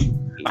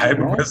 I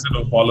am a person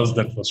who follows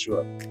that for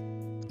sure.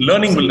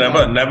 Learning will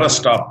never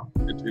stop.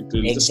 It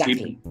will exactly. Just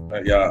keep,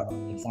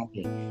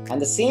 exactly.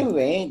 And the same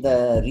way,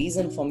 the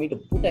reason for me to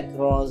put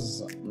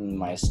across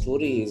my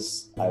story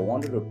is I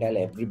wanted to tell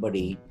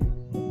everybody,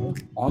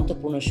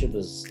 entrepreneurship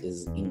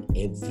is in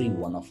every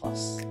one of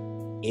us.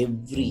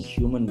 Every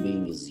human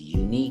being is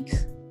unique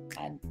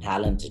and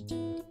talented.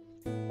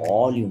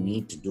 All you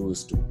need to do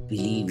is to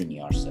believe in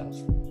yourself.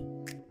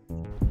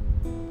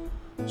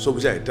 So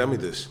Vijay, tell me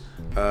this.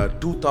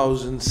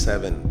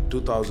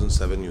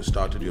 2007 you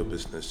started your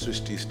business.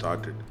 Srishti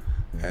started,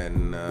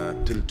 and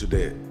till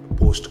today,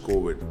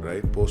 post-COVID,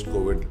 right?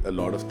 Post-COVID, a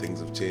lot of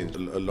things have changed.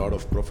 A lot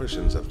of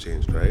professions have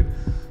changed, right?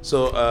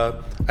 So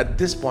at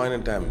this point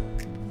in time,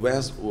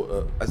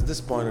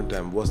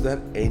 was there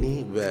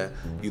anywhere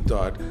you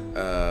thought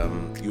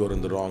you were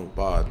on the wrong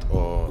path,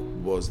 or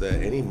was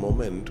there any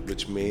moment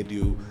which made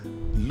you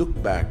look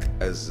back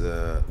as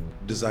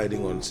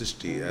deciding on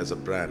Srishti as a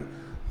brand?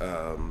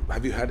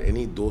 Have you had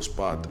any those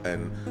paths,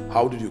 and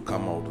how did you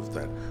come out of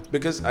that?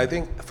 Because I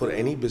think for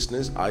any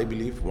business, I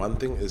believe one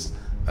thing is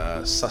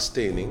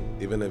sustaining,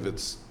 even if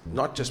it's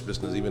not just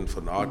business, even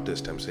for an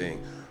artist, I'm saying.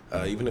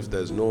 Even if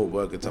there's no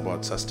work, it's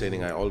about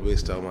sustaining. I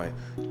always tell my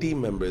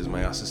team members,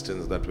 my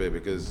assistants that way,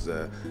 because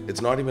it's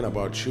not even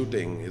about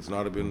shooting. It's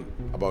not even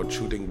about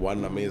shooting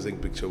one amazing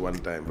picture one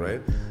time, right?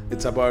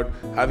 It's about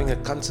having a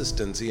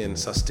consistency and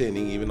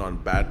sustaining even on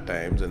bad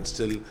times, and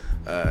still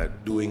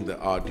doing the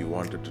art you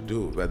wanted to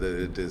do, whether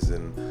it is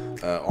in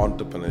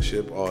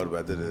entrepreneurship or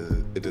whether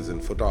it is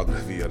in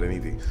photography or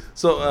anything.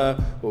 So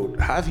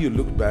have you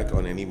looked back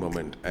on any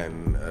moment,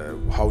 and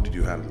how did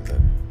you handle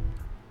that?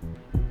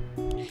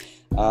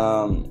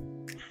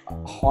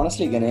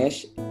 Honestly,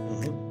 Ganesh,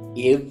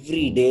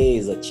 every day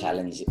is a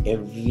challenge.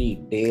 Every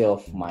day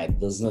of my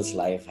business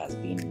life has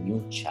been a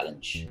new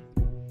challenge.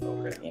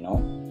 Okay.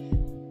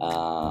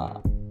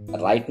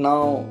 Right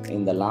now,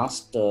 in the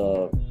last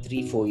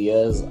 3-4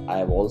 years, I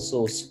have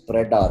also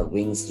spread our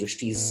wings.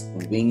 Srishti's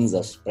wings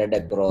are spread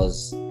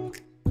across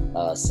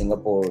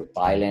Singapore,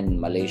 Thailand,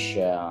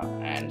 Malaysia,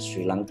 and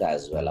Sri Lanka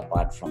as well,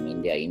 apart from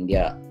India.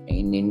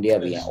 In India,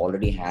 we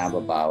already have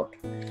about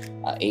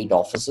 8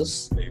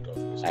 offices.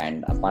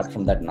 And apart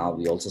from that, now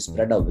we also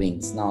spread our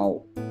wings.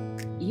 Now,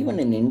 even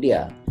in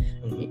India,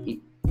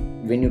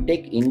 when you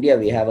take India,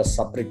 we have a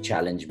separate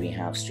challenge. We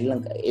have Sri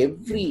Lanka.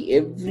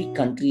 Every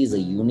country is a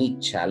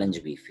unique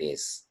challenge we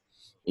face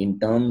in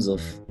terms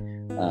of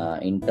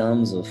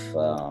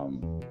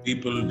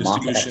people,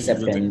 market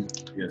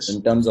acceptance, yes.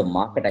 In terms of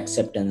market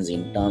acceptance,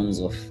 in terms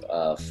of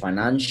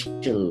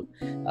financial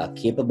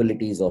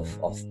capabilities of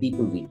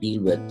people we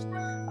deal with.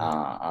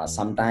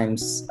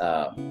 Sometimes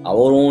our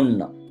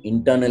own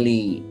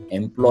internally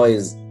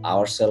employees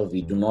ourselves,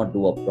 we do not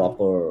do a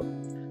proper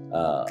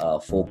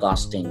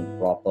forecasting,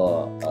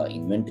 proper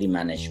inventory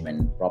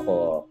management,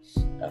 proper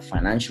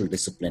financial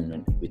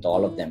discipline with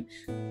all of them.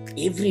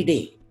 Every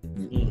day,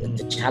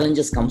 the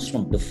challenges comes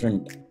from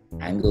different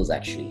angles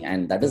actually,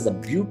 and that is the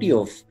beauty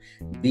of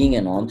being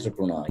an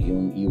entrepreneur.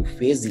 You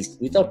face these.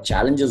 Without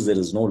challenges, there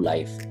is no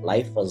life.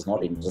 Life was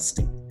not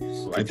interesting.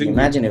 If you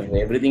imagine if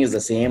everything is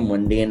the same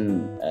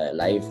mundane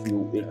life,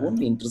 it won't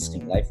be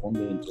interesting. Life won't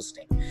be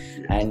interesting.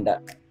 And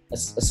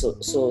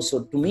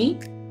so to me,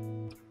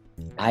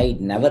 I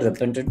never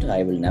repented.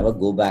 I will never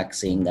go back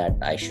saying that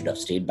I should have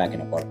stayed back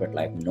in a corporate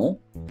life. No.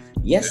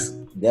 Yes,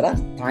 there are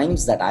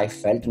times that I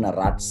felt in a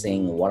rut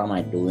saying, what am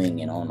I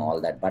doing, and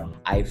all that. But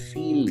I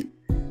feel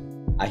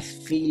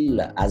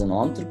as an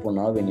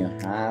entrepreneur, when you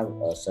have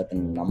a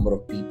certain number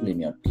of people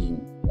in your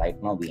team,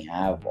 right now we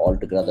have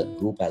altogether, the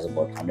group has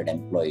about 100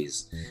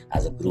 employees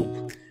as a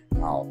group.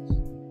 Now,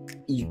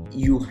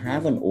 you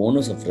have an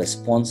onus of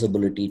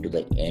responsibility to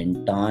the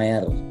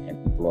entire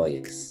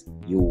employees.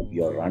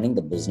 You're running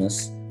the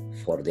business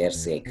for their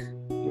sake.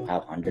 You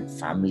have 100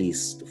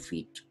 families to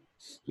feed.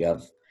 You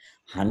have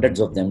hundreds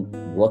of them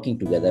working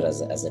together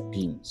as a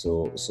team.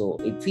 So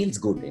it feels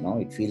good,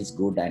 it feels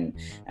good, and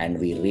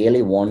we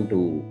really want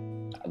to.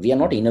 We are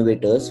not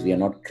innovators, we are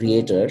not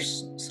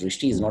creators.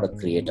 Srishti is not a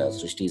creator.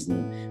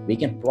 We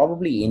can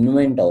probably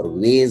invent our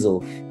ways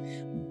of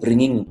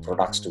bringing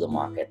products to the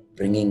market,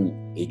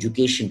 bringing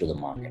education to the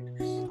market.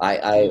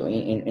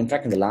 In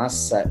fact, in the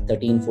last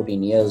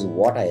 13-14 years,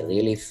 what I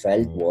really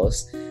felt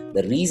was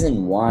the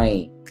reason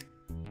why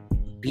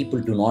people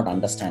do not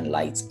understand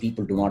lights,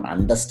 people do not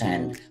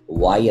understand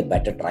why a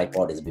better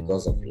tripod is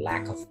because of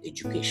lack of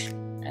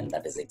education. And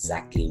that is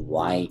exactly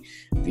why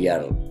we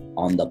are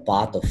on the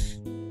path of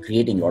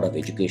creating a lot of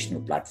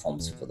educational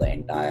platforms for the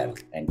entire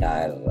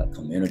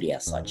community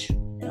as such.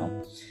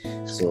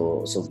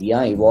 So we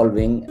are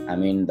evolving. I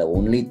mean, the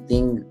only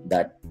thing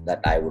that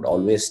I would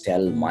always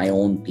tell my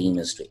own team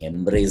is to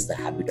embrace the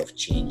habit of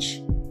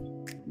change,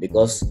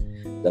 because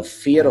the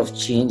fear of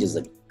change is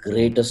the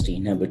greatest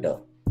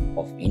inhibitor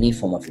of any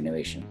form of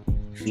innovation.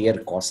 Fear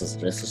causes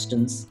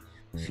resistance.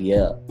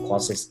 Fear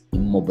causes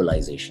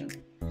immobilization.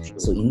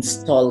 So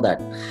install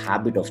that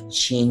habit of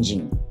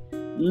changing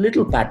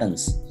little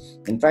patterns.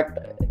 In fact,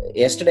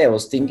 yesterday I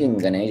was thinking,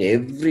 Ganesh,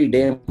 every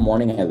day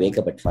morning I wake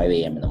up at 5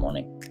 a.m. in the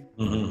morning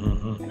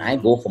and I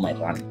go for my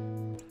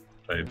run.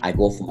 Right. I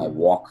go for my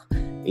walk.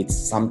 It's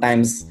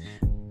sometimes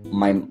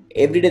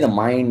every day the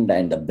mind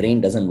and the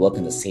brain doesn't work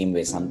in the same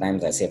way.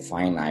 Sometimes I say,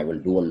 fine, I will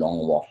do a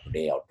long walk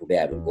today, or today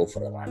I will go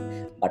for a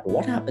run. But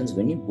what happens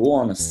when you go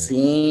on a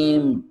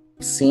same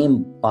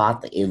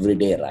path every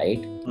day, right?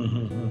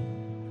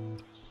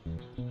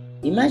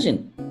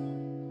 Imagine,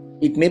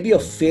 it may be your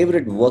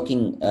favorite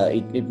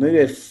it may be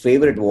a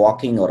favorite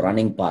walking or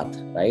running path,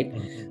 right?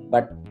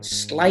 But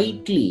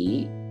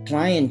slightly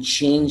try and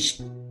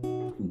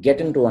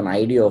get into an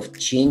idea of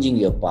changing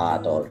your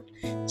path or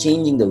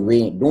changing the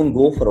way. Don't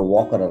go for a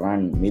walk or a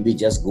run. Maybe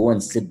just go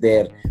and sit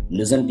there,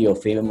 listen to your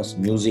famous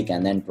music,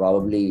 and then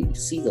probably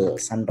see the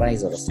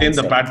sunrise or the sunset. In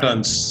the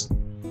patterns.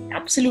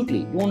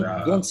 Absolutely.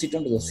 Don't sit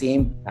into the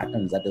same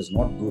patterns. That is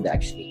not good,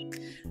 actually.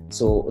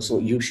 So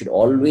you should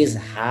always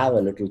have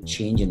a little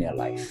change in your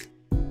life.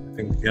 I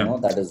think, yeah. You know,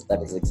 that is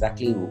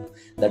exactly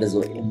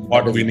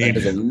what we need.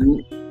 That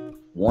is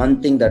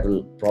one thing that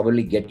will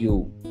probably get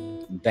you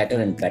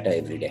better and better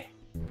every day.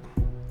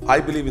 I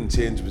believe in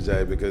change,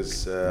 Vijay,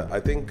 because I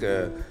think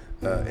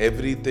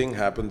everything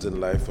happens in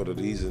life for a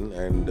reason,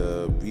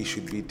 and we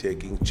should be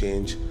taking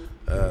change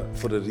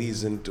for a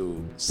reason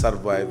to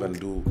survive and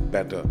do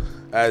better.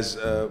 As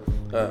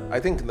I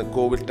think in the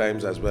COVID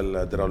times as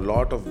well, there are a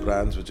lot of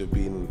brands which have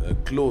been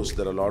closed.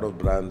 There are a lot of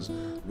brands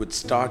which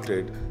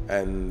started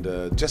and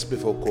just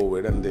before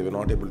COVID, and they were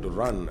not able to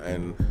run.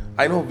 And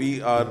I know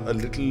we are a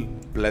little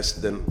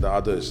blessed than the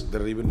others.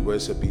 There are even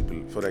worse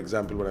people. For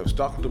example, when I was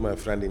talking to my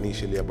friend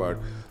initially about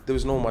there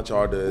was no much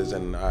orders,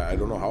 and I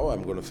don't know how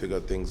I'm going to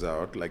figure things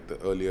out, like the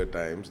earlier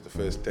times, the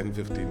first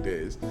 10-15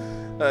 days.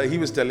 He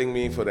was telling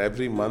me for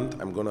every month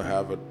I'm going to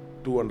have a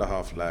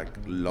 2.5 lakh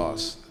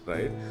loss,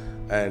 right?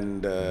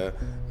 And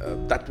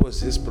that was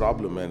his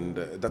problem, and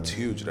that's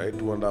huge, right?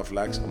 2.5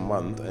 lakhs a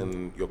month,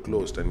 and you're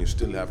closed, and you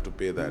still have to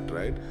pay that,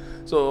 right?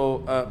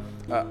 So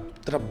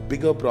there are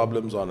bigger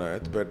problems on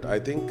earth, but I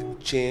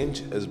think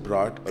change has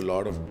brought a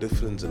lot of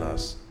difference in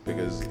us,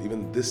 because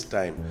even this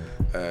time,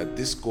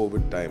 this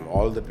COVID time,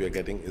 all that we are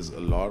getting is a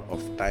lot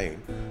of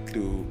time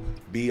to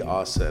be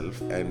ourselves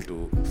and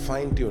to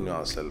fine-tune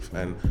ourselves.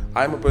 And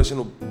I'm a person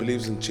who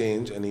believes in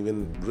change and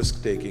even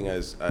risk-taking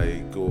as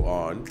I go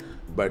on.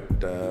 But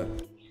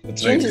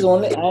change is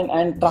only,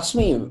 and trust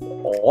me,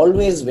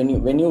 always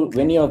when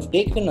you have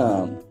taken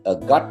a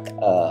gut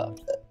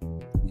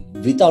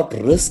without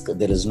risk,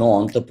 there is no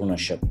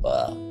entrepreneurship,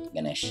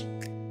 Ganesh.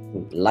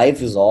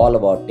 Life is all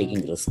about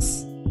taking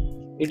risks.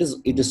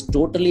 It is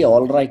totally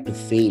all right to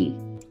fail,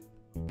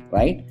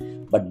 right?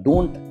 But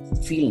don't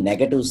feel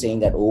negative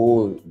saying that,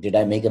 oh, did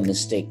I make a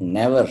mistake?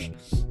 Never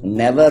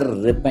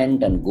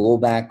repent and go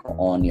back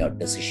on your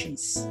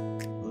decisions.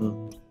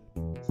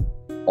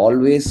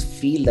 Always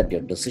feel that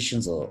your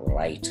decisions are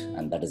right,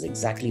 and that is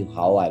exactly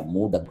how I've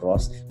moved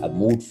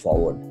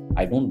forward.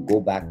 I don't go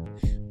back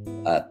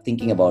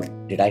thinking about,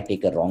 did I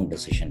take a wrong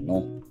decision?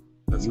 No.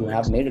 You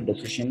have made a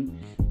decision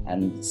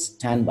and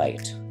stand by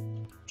it.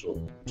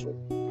 True.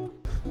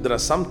 There are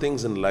some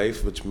things in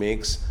life which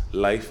makes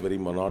life very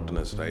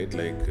monotonous, right?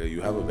 Like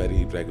you have a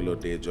very regular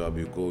day job,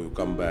 you go, you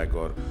come back,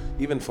 or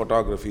even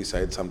photography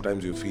side,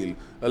 sometimes you feel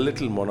a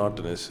little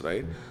monotonous,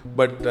 right?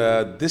 But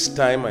this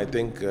time, I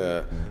think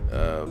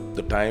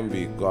the time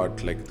we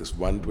got, like this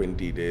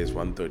 120 days,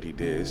 130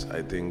 days,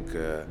 I think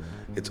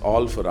it's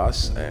all for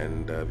us,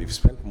 and we've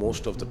spent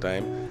most of the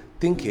time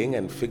thinking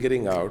and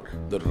figuring out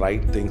the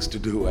right things to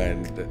do.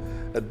 And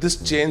this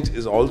change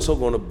is also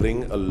going to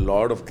bring a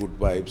lot of good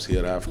vibes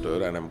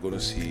hereafter, and I'm going to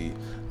see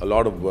a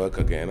lot of work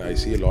again. I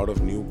see a lot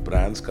of new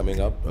brands coming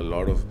up, a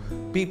lot of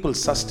people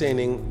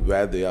sustaining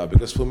where they are,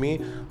 because for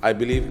me, I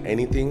believe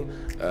anything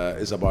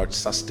is about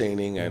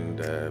sustaining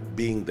and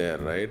being there,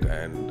 right?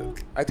 And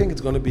I think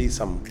it's going to be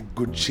some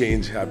good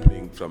change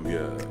happening from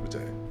here,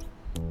 Vijay.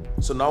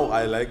 So now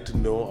I like to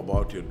know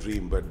about your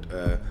dream, but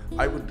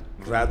I would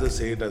rather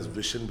say it as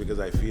vision, because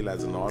I feel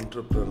as an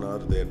entrepreneur,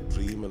 their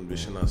dream and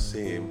vision are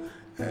same.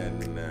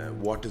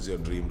 And what is your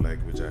dream like,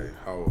 Vijay?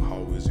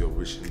 How is your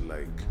vision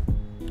like?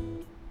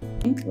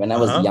 When I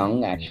was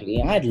young,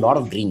 actually, I had a lot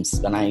of dreams.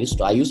 When I used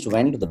to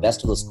went to the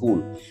best of the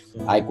school.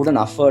 I couldn't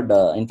afford.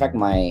 In fact,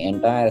 my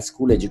entire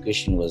school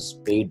education was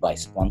paid by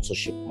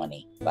sponsorship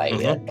money by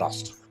a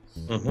trust,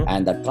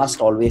 and the trust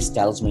always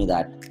tells me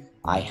that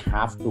I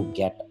have to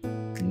get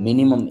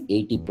minimum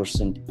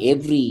 80%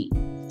 every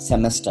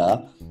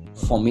semester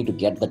for me to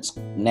get that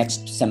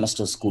next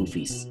semester school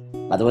fees.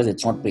 Otherwise,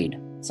 it's not paid.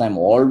 So I'm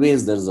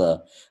always, there's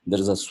a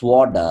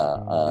sword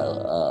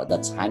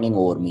that's hanging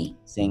over me,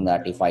 saying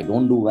that if I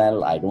don't do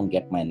well, I don't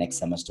get my next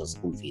semester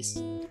school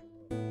fees.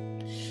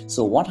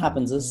 So what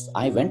happens is,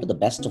 I went to the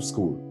best of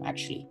school,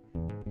 actually,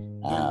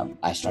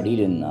 I studied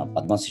in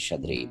Padma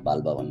Seshadri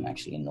Bal Bhavan,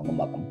 actually, in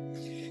Nungambakam.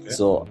 Okay.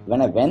 So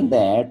when I went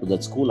there to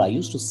that school, I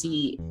used to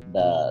see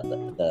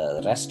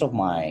the rest of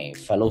my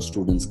fellow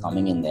students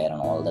coming in there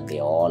and all that.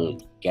 They all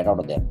get out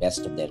of their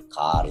best of their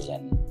cars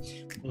and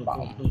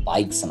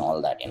bikes and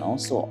all that,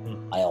 So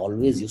I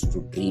always used to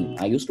dream.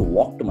 I used to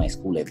walk to my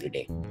school every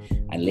day.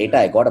 And later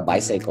I got a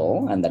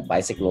bicycle, and that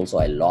bicycle also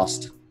I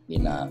lost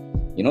in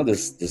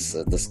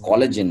this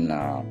college in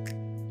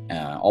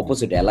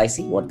opposite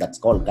LIC, what that's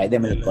called,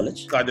 Kaidemilit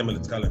College.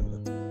 Kaidemilit.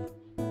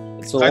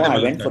 So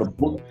I went for a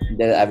book.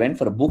 I went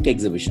for a book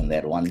exhibition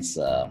there once,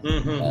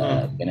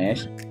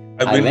 Ganesh.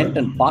 I went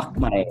and parked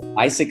my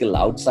bicycle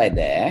outside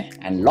there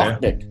and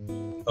locked it.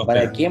 Okay. But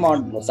I came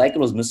out, the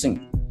cycle was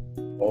missing.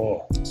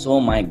 Oh. So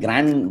my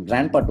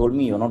grandpa told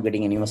me, "You're not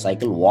getting any more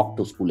cycle. Walk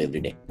to school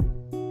every day.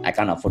 I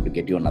can't afford to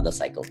get you another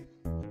cycle."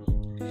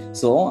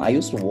 So I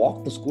used to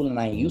walk to school, and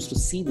I used to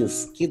see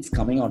these kids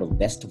coming out of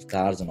best of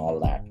cars and all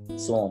that.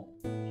 So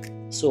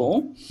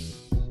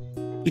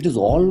it has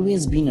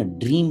always been a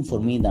dream for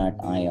me that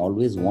I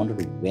always wanted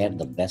to wear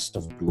the best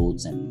of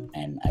clothes and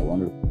I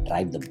wanted to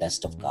drive the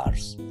best of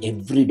cars.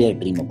 Every day I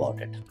dream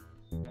about it.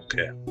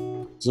 Okay.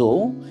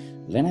 So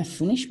when I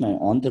finished my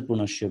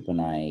entrepreneurship and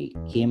I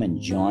came and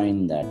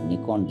joined that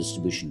Nikon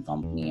distribution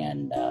company,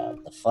 and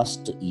the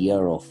first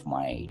year of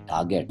my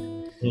target,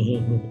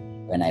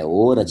 when I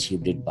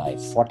overachieved it by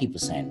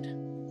 40%,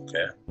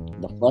 okay,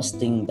 the first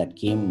thing that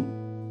came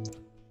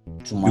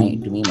to me,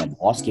 my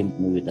boss came to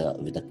me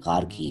with a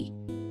car key.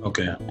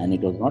 Okay. And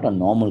it was not a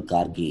normal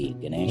car key,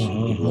 Ganesh.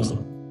 It was a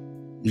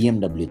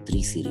BMW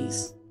 3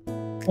 Series.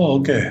 Oh,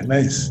 okay.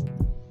 Nice.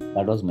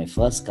 That was my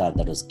first car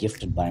that was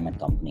gifted by my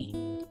company.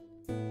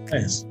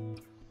 Nice.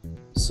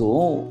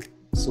 So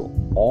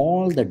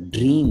all the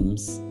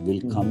dreams will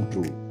come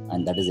true.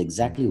 And that is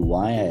exactly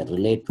why I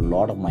relate a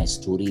lot of my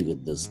story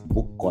with this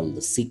book called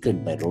The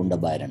Secret by Rhonda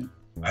Byrne.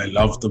 I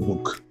love the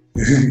book.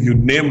 You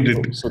named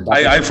it. So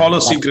I follow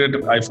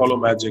Secret. I follow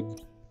Magic.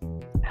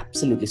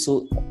 Absolutely.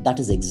 So that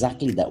is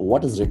exactly that.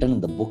 What is written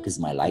in the book is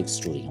my life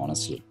story,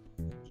 honestly.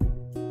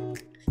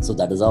 So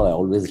that is how I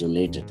always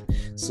relate it.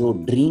 So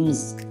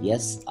dreams,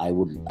 yes, I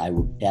would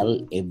tell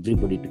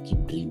everybody to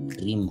keep dreaming.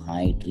 Dream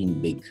high,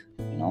 dream big,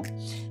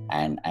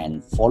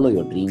 and follow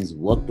your dreams,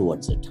 work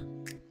towards it.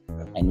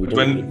 And it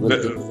will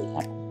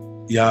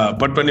happen. Yeah,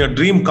 but when your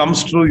dream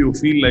comes true, you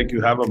feel like you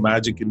have a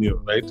magic in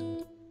you, right?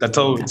 That's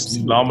how it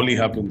normally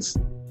happens.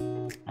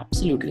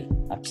 Absolutely.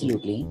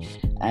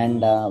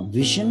 And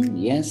vision,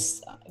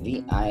 yes.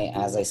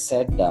 As I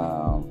said,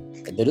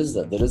 there is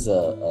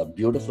a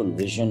beautiful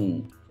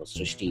vision for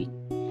Srishti.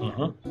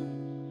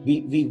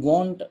 We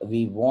want to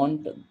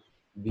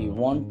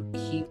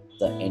keep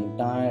the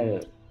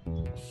entire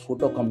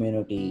photo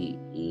community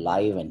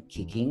live and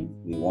kicking.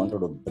 We want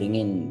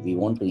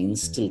to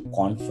instill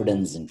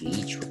confidence into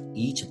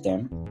each of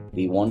them.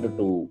 We wanted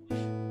to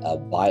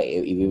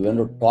we want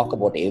to talk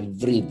about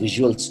every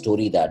visual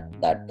story that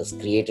is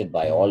created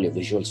by all your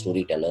visual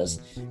storytellers.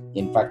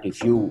 In fact,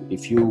 if you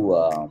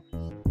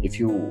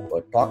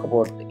talk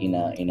about in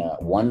a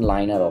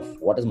one-liner of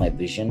what is my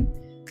vision,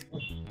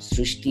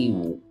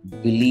 Srishti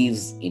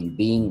believes in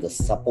being the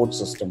support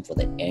system for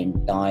the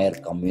entire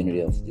community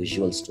of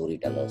visual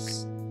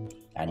storytellers,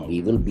 and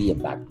we will be a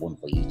backbone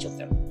for each of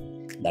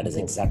them. That is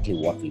exactly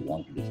what we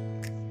want to be.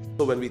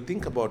 So when we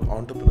think about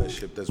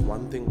entrepreneurship, there's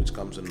one thing which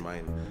comes in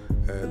mind.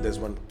 There's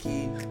one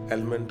key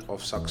element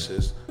of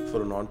success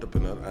for an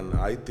entrepreneur, and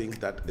I think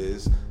that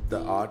is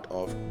the art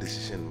of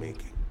decision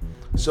making.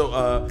 So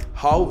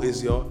how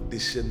is your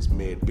decisions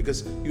made?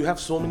 Because you have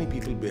so many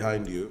people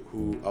behind you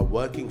who are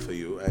working for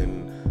you,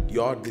 and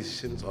your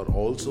decisions are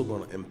also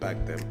going to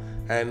impact them,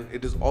 and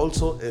it is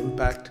also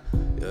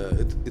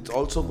it's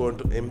also going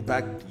to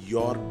impact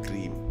your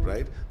dream,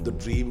 right? The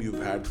dream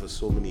you've had for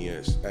so many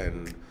years.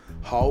 And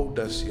how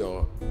does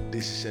your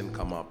decision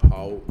come up?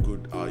 How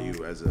good are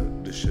you as a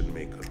decision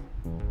maker?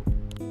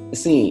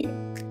 See,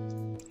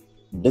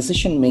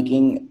 decision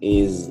making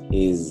is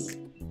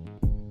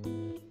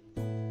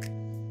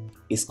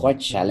quite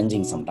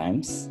challenging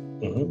sometimes,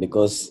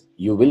 because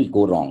you will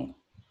go wrong.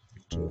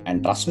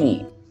 And trust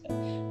me,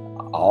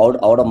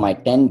 out of my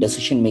 10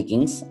 decision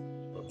makings,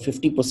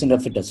 50%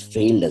 of it has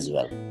failed as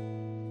well.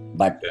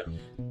 But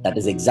that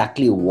is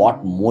exactly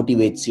what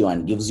motivates you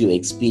and gives you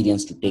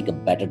experience to take a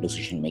better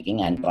decision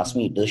making. And trust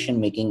me, decision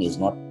making is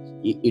not,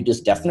 it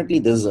is definitely,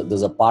 there's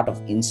a part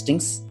of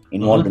instincts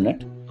involved in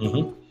it.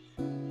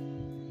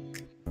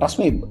 Trust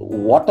me,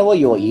 whatever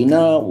your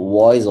inner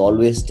voice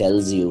always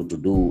tells you to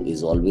do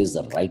is always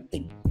the right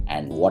thing.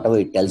 And whatever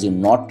it tells you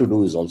not to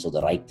do is also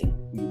the right thing.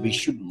 We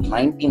should,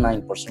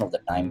 99% of the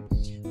time,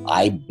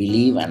 I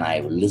believe and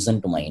I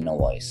listen to my inner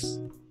voice.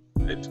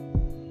 Right.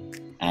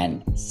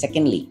 And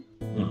secondly,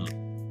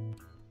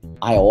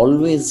 I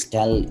always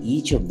tell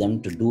each of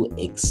them to do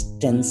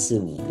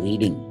extensive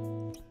reading,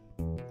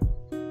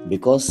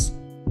 because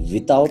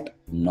without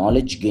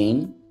knowledge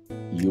gain,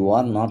 you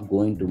are not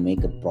going to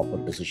make a proper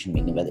decision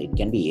making. Whether it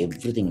can be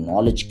everything,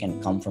 knowledge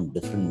can come from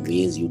different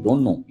ways. You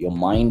don't know. Your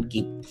mind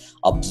keep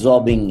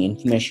absorbing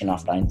information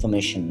after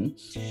information.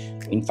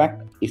 In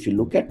fact, if you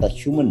look at the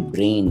human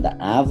brain, the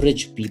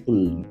average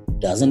people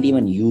doesn't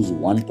even use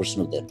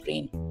 1% of their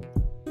brain.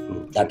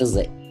 That is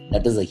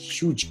a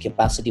huge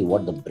capacity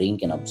what the brain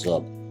can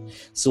absorb.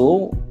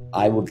 So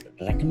I would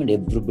recommend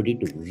everybody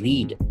to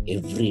read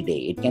every day.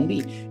 It can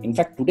be, in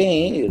fact,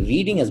 today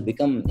reading has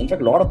become, in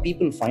fact, a lot of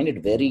people find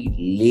it very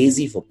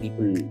lazy for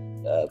people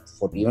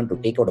for even to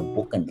take out a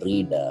book and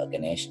read,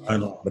 Ganesh. I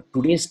know. But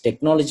today's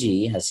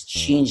technology has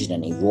changed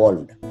and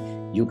evolved.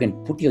 You can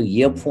put your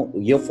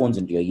earphones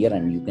into your ear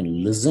and you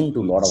can listen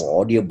to a lot of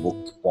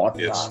audiobooks,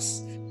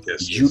 podcasts,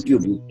 yes.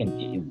 YouTube. You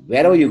can,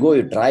 wherever you go,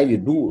 you drive, you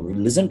do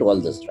listen to all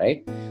this,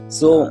 right?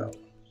 So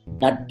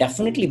that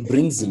definitely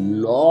brings a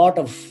lot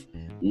of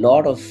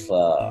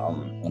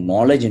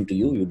knowledge into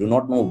you. You do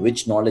not know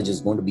which knowledge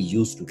is going to be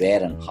used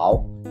where and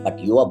how, but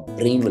your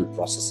brain will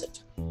process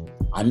it.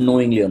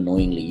 Unknowingly or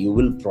knowingly, you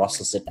will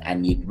process it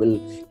and it will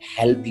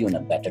help you in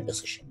a better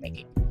decision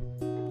making.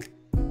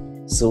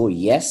 So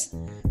yes,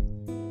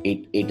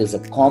 it is a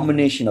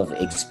combination of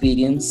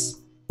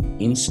experience,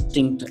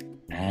 instinct,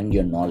 and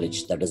your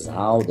knowledge. That is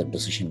how the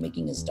decision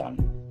making is done.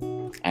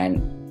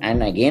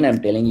 And again,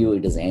 I'm telling you,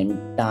 it is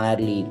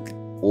entirely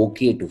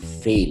okay to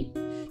fail.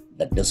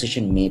 The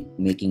decision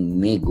making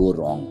may go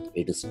wrong.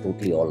 It is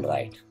totally all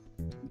right.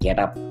 Get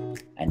up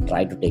and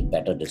try to take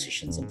better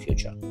decisions in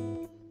future.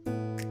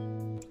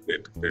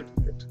 Great.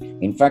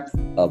 In fact,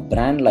 a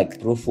brand like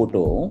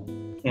Profoto,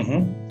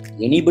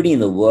 anybody in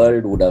the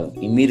world would have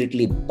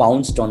immediately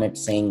pounced on it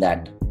saying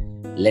that,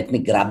 let me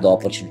grab the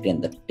opportunity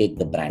and take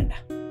the brand.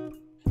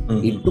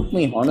 It took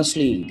me,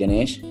 honestly,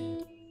 Ganesh,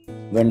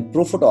 when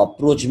Profoto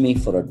approached me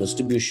for a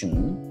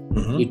distribution,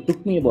 it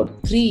took me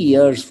about 3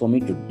 years for me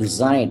to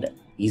decide,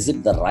 is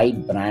it the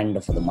right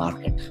brand for the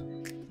market?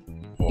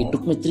 It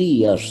took me 3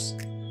 years.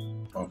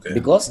 Okay.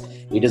 Because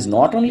it is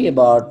not only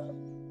about,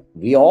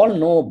 we all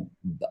know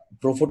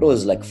Profoto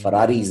is like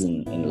Ferraris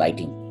in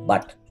lighting,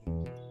 but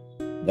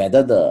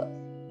whether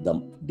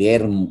their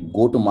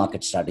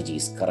go-to-market strategy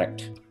is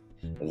correct,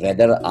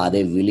 whether are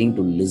they willing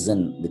to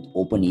listen with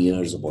open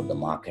ears about the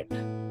market.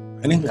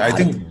 I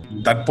think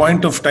that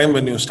point of time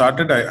when you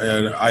started,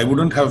 I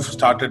wouldn't have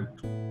started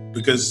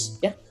because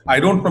I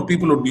don't know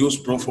people would use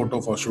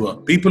Profoto for sure.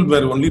 People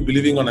were only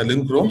believing on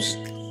Elinchromes,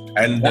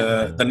 and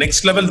the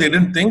next level they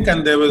didn't think,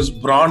 and there was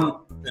Braun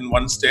in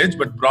one stage,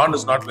 but Braun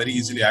is not very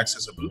easily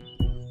accessible,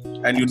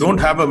 and you don't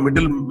have a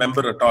middle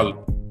member at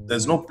all.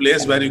 There's no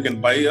place where you can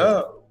buy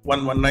a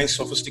one nice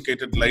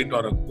sophisticated light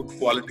or a good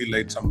quality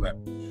light somewhere.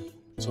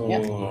 So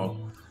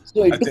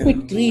it took me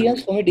 3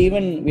 years for me to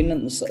even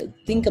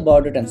think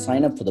about it and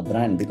sign up for the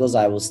brand, because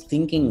I was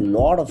thinking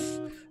lot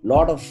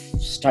of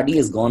study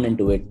has gone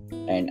into it,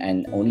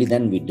 and only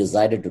then we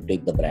decided to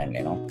take the brand,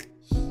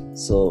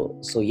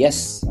 So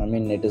yes, I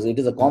mean it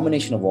is a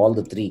combination of all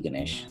the three,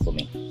 Ganesh, for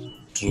me.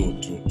 True.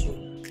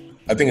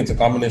 I think it's a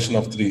combination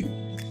of three.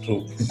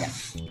 True.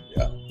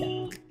 Yeah.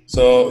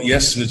 So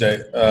yes,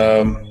 Vijay.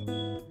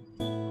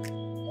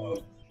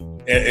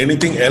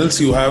 Anything else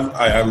you have?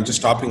 I'm just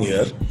stopping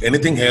here.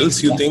 Anything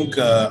else you think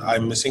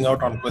I'm missing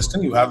out on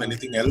question? You have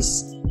anything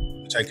else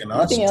which I can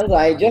ask? Nothing else.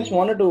 I just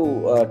wanted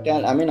to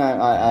tell. I mean,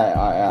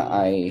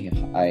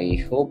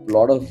 I hope a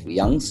lot of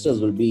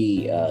youngsters will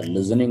be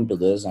listening to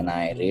this, and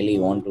I really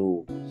want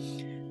to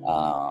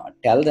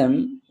tell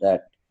them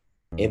that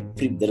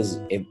there's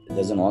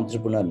an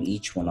entrepreneur in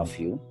each one of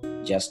you.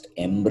 Just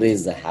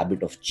embrace the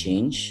habit of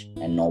change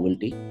and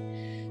novelty.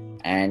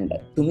 And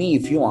to me,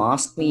 if you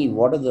ask me,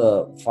 what are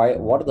the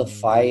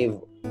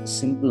five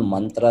simple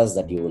mantras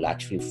that you will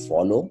actually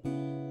follow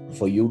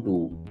for you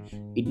to,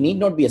 it need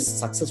not be a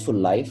successful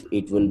life.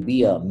 It will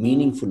be a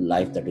meaningful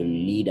life that will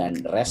lead,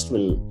 and rest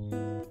will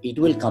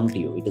come to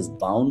you. It is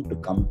bound to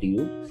come to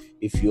you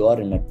if you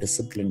are in a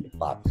disciplined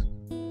path.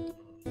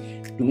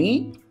 To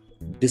me,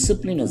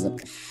 discipline is the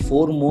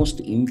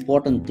foremost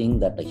important thing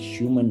that a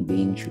human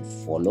being should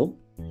follow.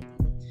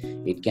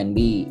 It can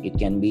be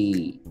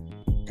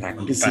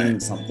practicing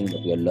something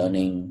that you're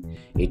learning.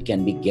 It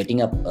can be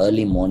getting up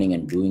early morning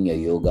and doing your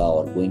yoga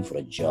or going for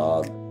a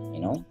jog.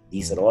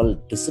 These are all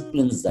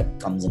disciplines that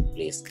comes in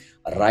place.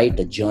 Write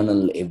a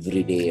journal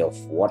every day of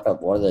what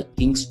are the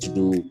things to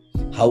do.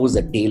 How is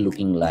the day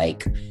looking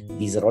like?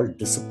 These are all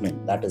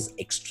discipline that is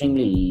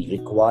extremely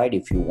required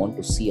if you want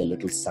to see a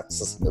little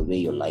success in the way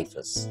your life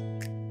is.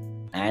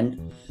 And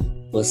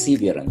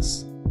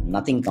perseverance.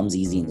 Nothing comes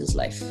easy in this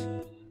life.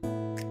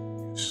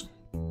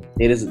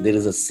 There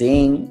is a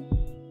saying,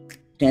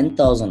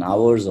 10,000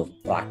 hours of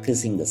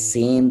practicing the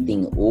same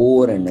thing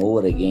over and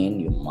over again,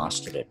 you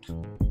master it.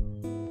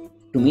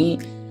 To me,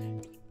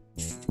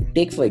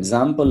 take for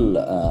example,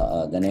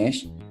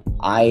 Ganesh,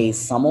 I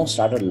somehow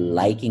started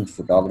liking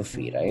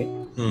photography, right?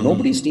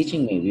 Nobody's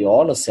teaching me. We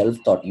all are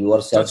self-taught. You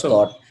are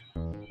self-taught.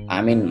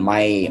 I mean,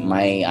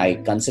 I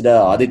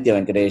consider Aditya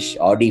Venkatesh,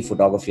 Audi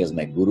Photography as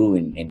my guru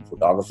in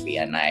photography.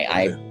 And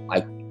I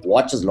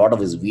watches a lot of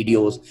his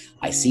videos.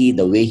 I see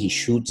the way he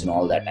shoots and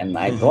all that, and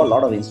I draw a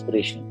lot of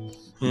inspiration.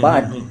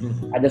 But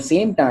at the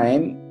same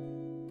time,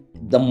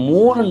 the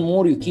more and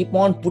more you keep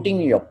on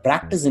putting your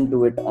practice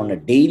into it on a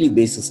daily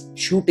basis,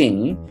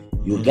 shooting,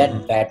 you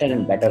get better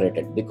and better at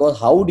it. Because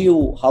how do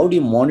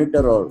you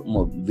monitor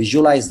or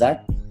visualize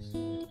that?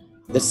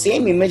 The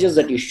same images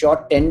that you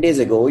shot 10 days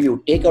ago,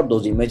 you take out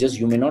those images,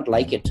 you may not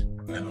like it.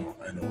 I know.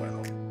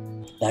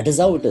 That is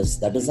how it is.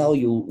 That is how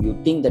you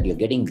think that you're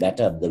getting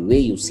better. The way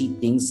you see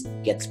things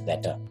gets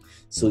better.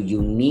 So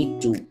you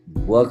need to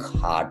work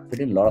hard, put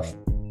in a lot of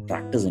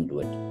practice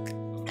into it,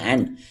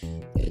 and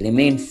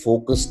remain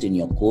focused in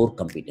your core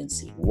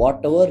competency.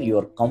 Whatever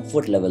your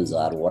comfort levels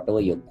are,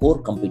 whatever your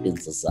core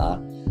competences are,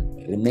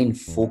 remain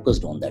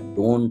focused on that.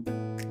 Don't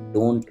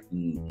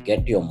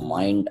get your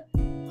mind,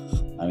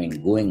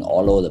 going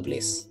all over the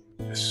place.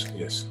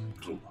 Yes,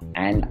 true.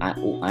 And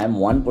I'm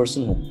one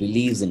person who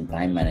believes in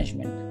time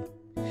management.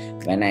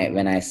 When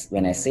I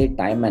say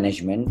time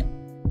management,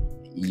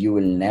 you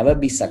will never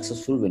be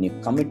successful when you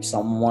commit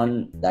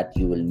someone that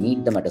you will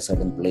meet them at a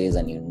certain place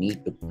and you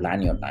need to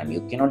plan your time.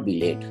 You cannot be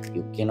late.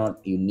 You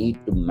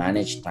need to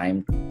manage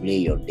time to play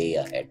your day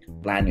ahead,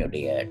 plan your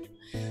day ahead.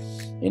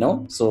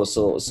 So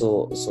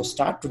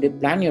start today,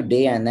 plan your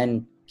day, and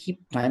then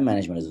keep time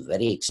management is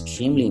very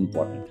extremely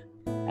important.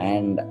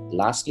 And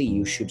lastly,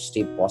 you should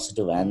stay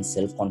positive and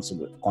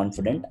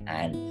self-confident,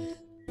 and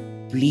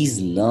please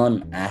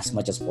learn as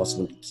much as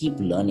possible. Keep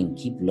learning,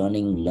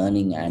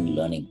 and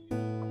learning.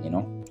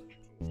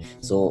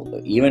 So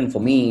even for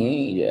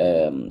me,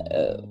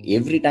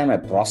 every time I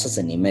process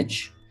an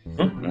image,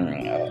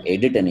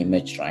 edit an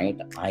image, right,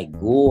 I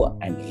go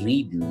and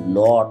read a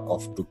lot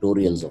of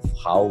tutorials of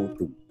how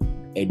to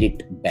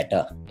edit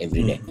better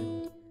every day.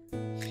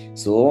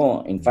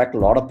 So in fact, a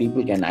lot of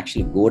people can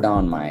actually go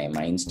down my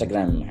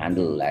Instagram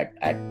handle at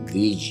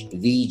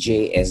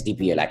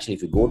VJSDPL. Actually,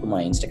 if you go to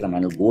my Instagram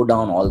handle, go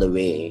down all the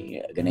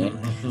way, Ganesh,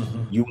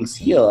 you will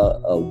see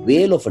a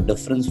whale of a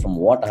difference from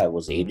what I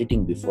was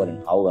editing before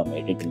and how I'm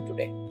editing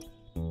today.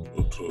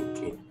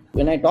 True.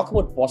 When I talk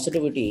about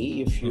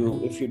positivity, if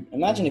you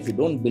imagine, if you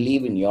don't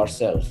believe in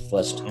yourself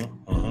first,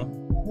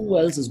 who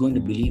else is going to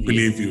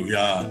believe you?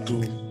 Yeah,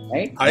 true.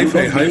 Right? High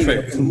five.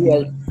 Who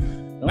else?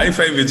 No? High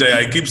five, Vijay.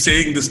 I keep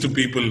saying this to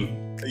people.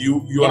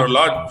 You are a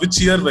lot. Which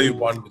year were you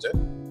born, Vijay?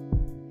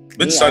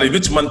 Which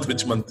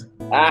month?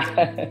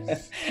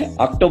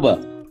 October.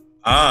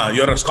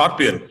 You're a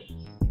Scorpion.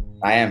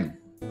 I am.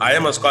 I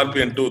am a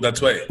Scorpion too. That's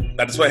why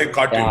I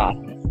caught you.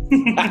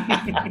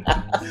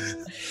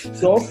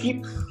 So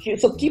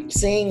keep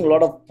saying a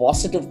lot of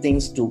positive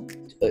things to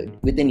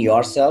within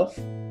yourself.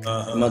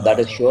 That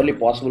is surely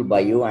possible by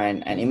you.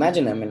 And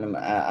imagine,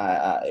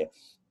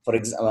 for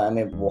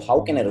example,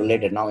 how can I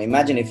relate it now?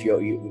 Imagine if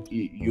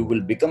you will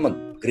become a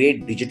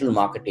great digital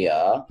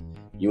marketer,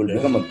 you will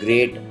become a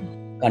great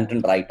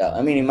content writer.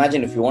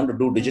 Imagine if you want to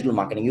do digital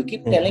marketing, you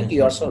keep telling to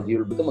yourself, you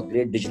will become a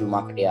great digital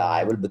marketer,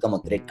 I will become a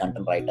great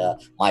content writer,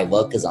 my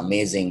work is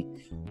amazing.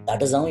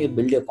 That is how you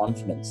build your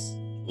confidence.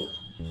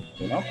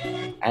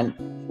 And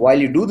while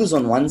you do this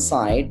on one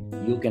side,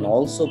 we can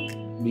also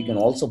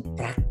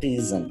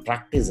practice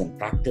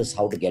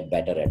how to get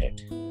better at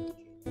it.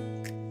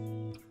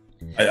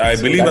 I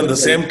believe in the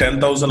same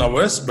 10,000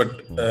 hours,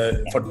 but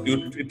for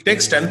you, it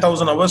takes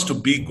 10,000 hours to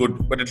be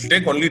good, but it will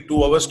take only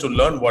 2 hours to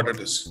learn what it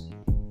is.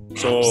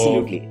 So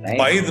absolutely,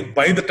 right?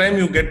 by the time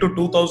you get to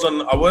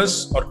 2,000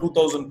 hours or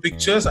 2,000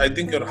 pictures, I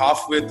think you're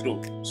halfway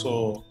through.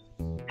 So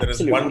there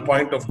is 1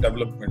 point of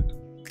development.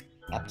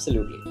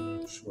 Absolutely.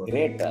 Sure.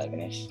 Great,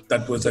 Ganesh.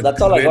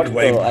 That's all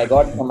I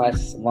got from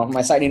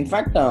my side. In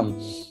fact,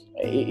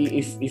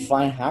 if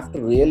I have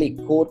to really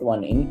quote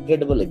one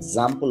incredible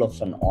example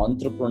of an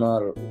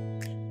entrepreneur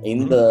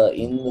in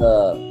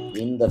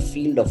the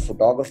field of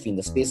photography, in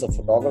the space of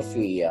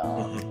photography,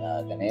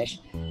 Ganesh,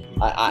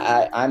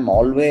 I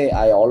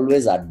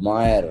always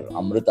admire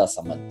Amrita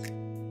Samant.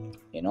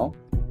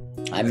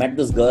 I met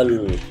this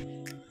girl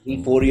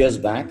 3-4 years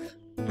back,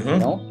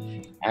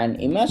 and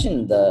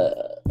imagine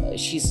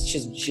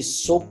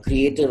she's so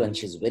creative and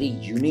she's very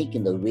unique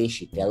in the way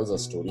she tells her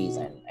stories.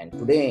 And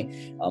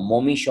today,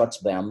 Momi Shots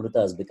by Amrita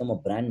has become a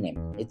brand name.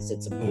 It's a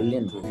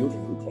brilliant,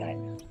 beautiful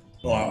brand.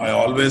 I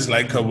always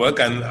like her work,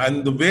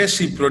 and the way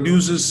she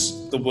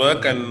produces the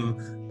work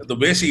and the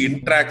way she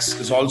interacts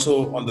is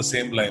also on the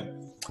same line.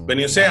 When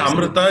you say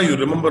Amrita, you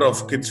remember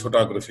of kids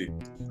photography.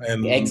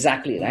 And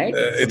exactly, right?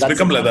 It's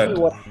become like that.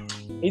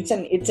 It's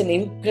an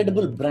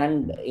incredible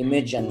brand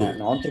image and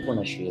an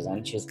entrepreneur she is,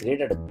 and she's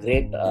created a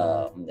great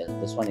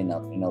this one in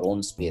her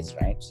own space,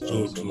 right?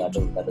 So that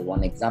is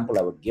one example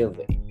I would give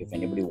if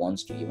anybody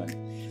wants to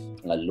even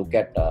look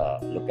at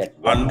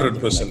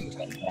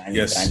 100%.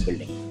 Yes. Brand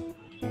building.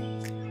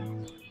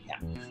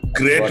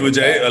 Great,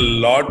 Vijay. A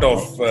lot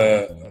of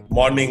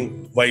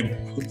morning vibe,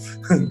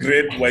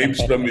 great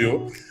vibes from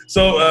you.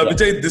 So,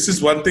 Vijay, this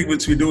is one thing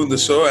which we do in the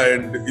show,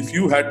 and if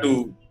you had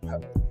to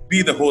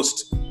be the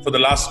host for the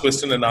last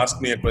question and ask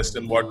me a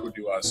question, what would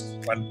you ask?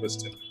 One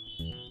question.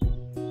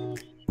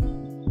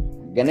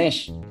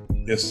 Ganesh.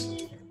 Yes.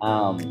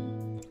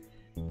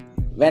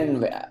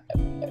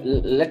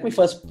 let me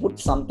first put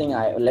something.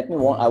 I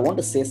want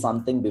to say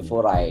something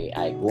before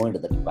I go into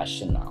the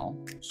question now.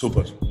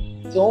 Super.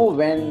 So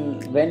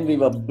when we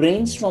were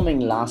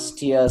brainstorming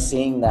last year,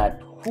 saying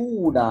that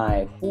who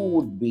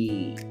would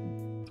be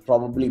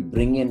probably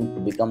bring in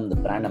to become the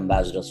brand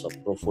ambassadors of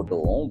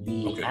Profoto,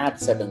 we had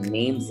certain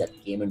names that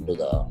came into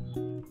the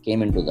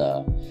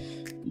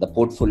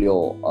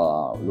portfolio,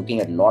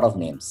 looking at a lot of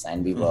names,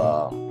 and we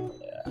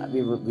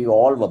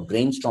all were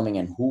brainstorming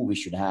and who we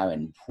should have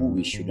and who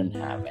we shouldn't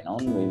have.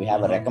 We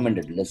have a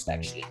recommended list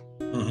actually.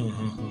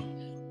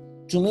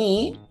 To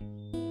me,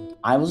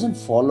 I wasn't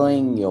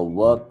following your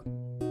work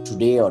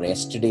today or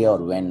yesterday or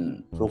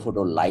when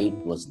Profoto Lite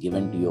was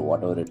given to you,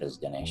 whatever it is,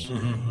 Ganesh.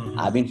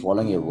 I've been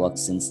following your work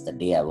since the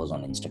day I was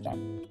on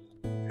Instagram.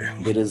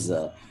 There is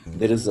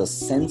a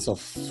sense of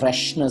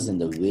freshness in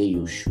the way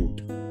you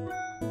shoot.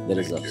 There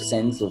is a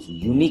sense of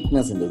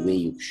uniqueness in the way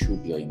you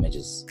shoot your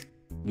images.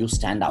 You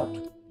stand out,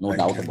 no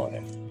doubt about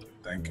it.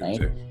 Thank you, right?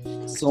 Jay.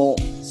 So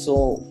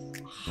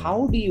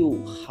how do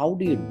you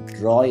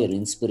draw your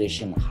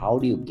inspiration? How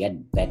do you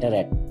get better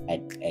at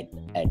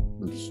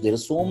there are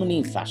so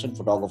many fashion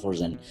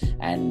photographers and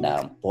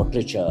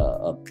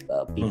portraiture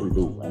people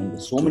do. I mean,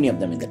 there's so many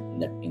of them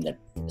in that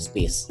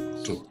space.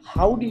 True.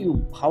 How do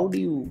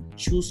you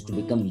choose to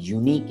become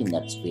unique in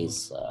that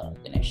space,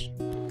 Ganesh?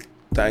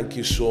 Thank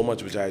you so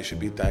much, Vijay. I should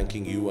be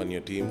thanking you and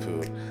your team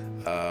for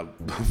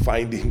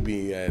finding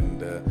me,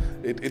 and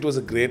it was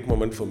a great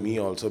moment for me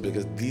also,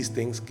 because these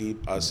things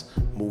keep us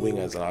moving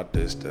as an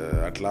artist.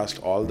 At last,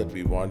 all that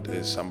we want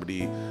is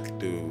somebody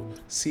to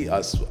see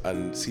us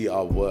and see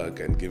our work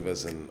and give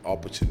us an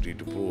opportunity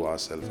to prove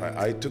ourselves.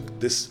 I took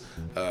this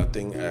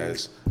thing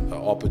as an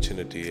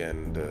opportunity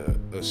and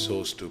a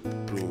source to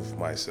prove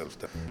myself.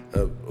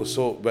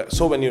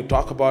 So when you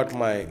talk about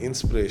my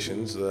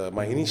inspirations,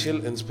 my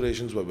initial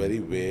inspirations were very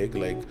vague.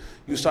 Like,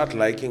 you start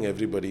liking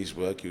everybody's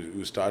work,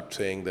 you start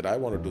saying that I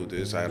want to do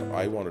this,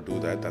 I want to do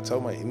that. That's how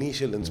my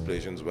initial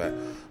inspirations were.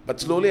 But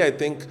slowly, I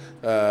think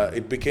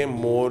it became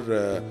more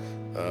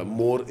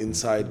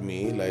inside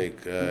me,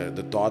 like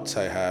the thoughts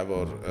I have,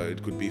 or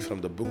it could be from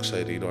the books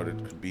I read, or it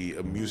could be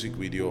a music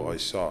video I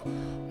saw,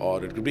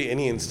 or it could be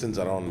any instance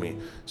around me.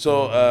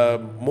 So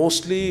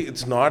mostly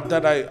it's not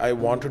that I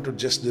wanted to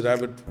just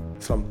derive it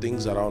from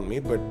things around me,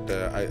 but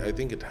I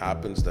think it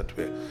happens that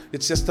way.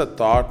 It's just a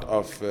thought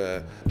of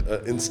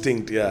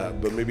instinct,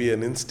 but maybe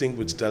an instinct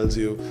which tells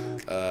you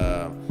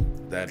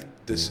that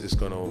this is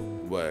going to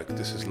work,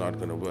 this is not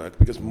going to work.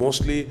 Because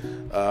mostly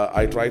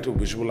I try to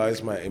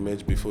visualize my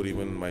image before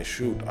even my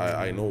shoot.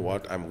 I know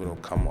what I'm going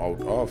to come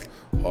out of,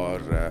 or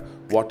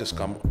what is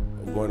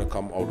going to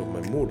come out of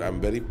my mood. I'm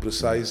very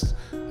precise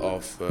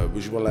of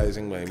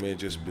visualizing my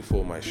images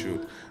before my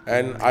shoot.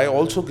 And I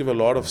also give a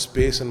lot of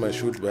space in my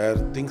shoot where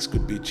things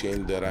could be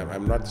changed there.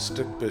 I'm not the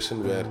strict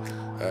person where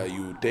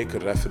you take a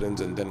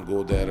reference and then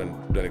go there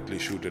and directly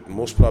shoot it.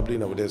 Most probably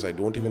nowadays I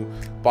don't even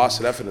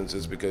pass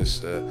references,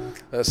 because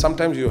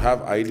sometimes you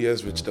have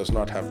ideas which does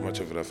not have much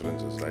of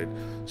references, right?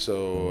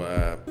 So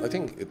I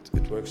think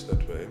it works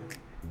that way.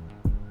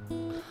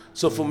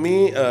 So for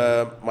me,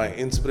 my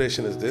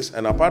inspiration is this.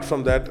 And apart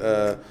from that,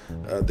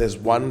 there's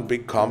one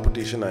big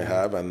competition I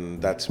have,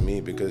 and that's me,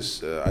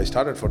 because I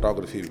started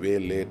photography way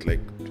late,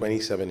 like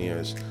 27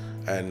 years.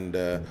 And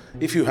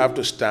if you have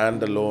to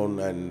stand alone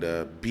and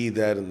be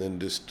there in the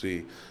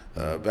industry,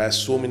 where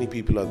so many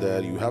people are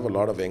there, you have a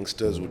lot of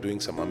youngsters who are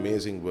doing some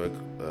amazing work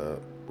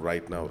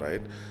right now,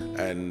 right?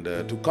 And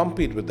to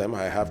compete with them,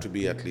 I have to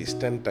be at least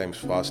 10 times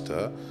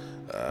faster.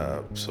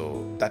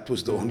 So that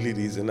was the only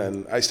reason,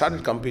 and I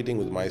started competing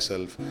with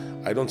myself.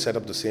 I don't set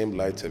up the same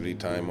lights every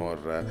time, or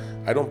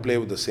I don't play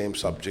with the same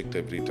subject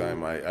every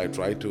time. I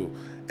try to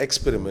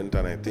experiment,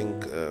 and I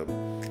think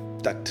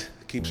that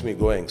keeps me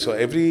going. So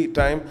every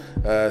time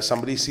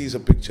somebody sees a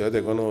picture,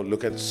 they're going to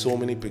look at so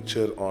many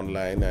pictures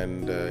online,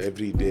 and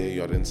every day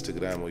your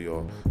Instagram or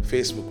your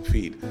Facebook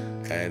feed,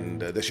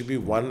 and there should be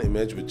one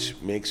image which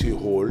makes you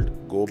hold,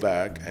 go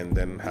back, and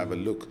then have a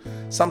look.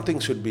 Something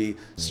should be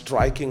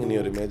striking in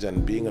your image,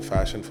 and being a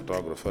fashion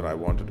photographer, I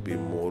wanted to be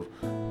more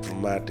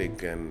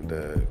dramatic, and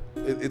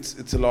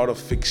it's a lot of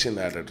fiction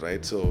at it,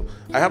 right? So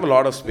I have a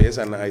lot of space,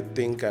 and I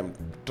think I'm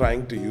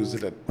trying to use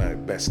it at my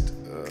best.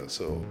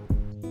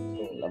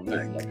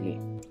 Lovely.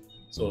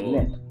 So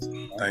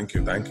thank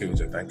you,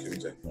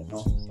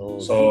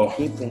 Vijay. So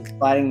keep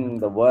inspiring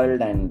the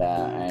world, and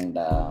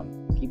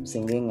keep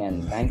singing,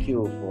 and thank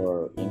you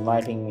for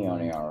inviting me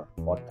on your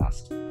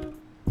podcast.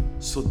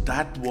 So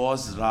that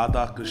was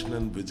Radha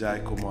Krishnan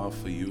Vijay Kumar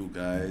for you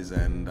guys,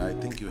 and I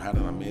think you had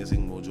an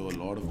amazing mojo, a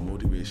lot of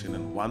motivation.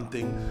 And one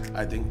thing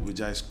I think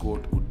Vijay's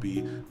quote would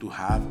be to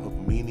have a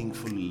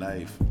meaningful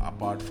life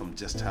apart from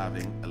just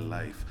having a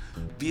life.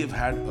 We have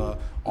had an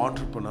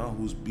entrepreneur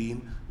who's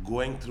been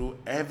going through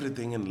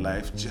everything in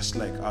life just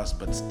like us,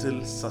 but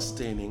still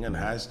sustaining, and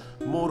has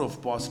more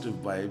of positive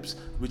vibes,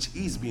 which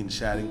he's been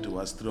sharing to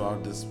us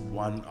throughout this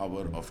 1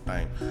 hour of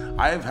time.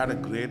 I have had a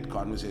great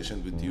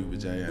conversation with you,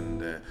 Vijay,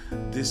 and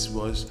this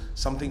was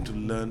something to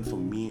learn for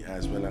me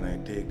as well, and I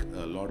take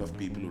a lot of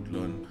people who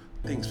learn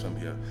things from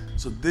here.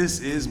 So this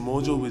is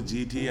Mojo with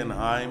GT, and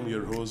I'm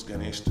your host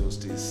Ganesh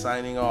Toasty,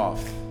 signing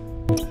off.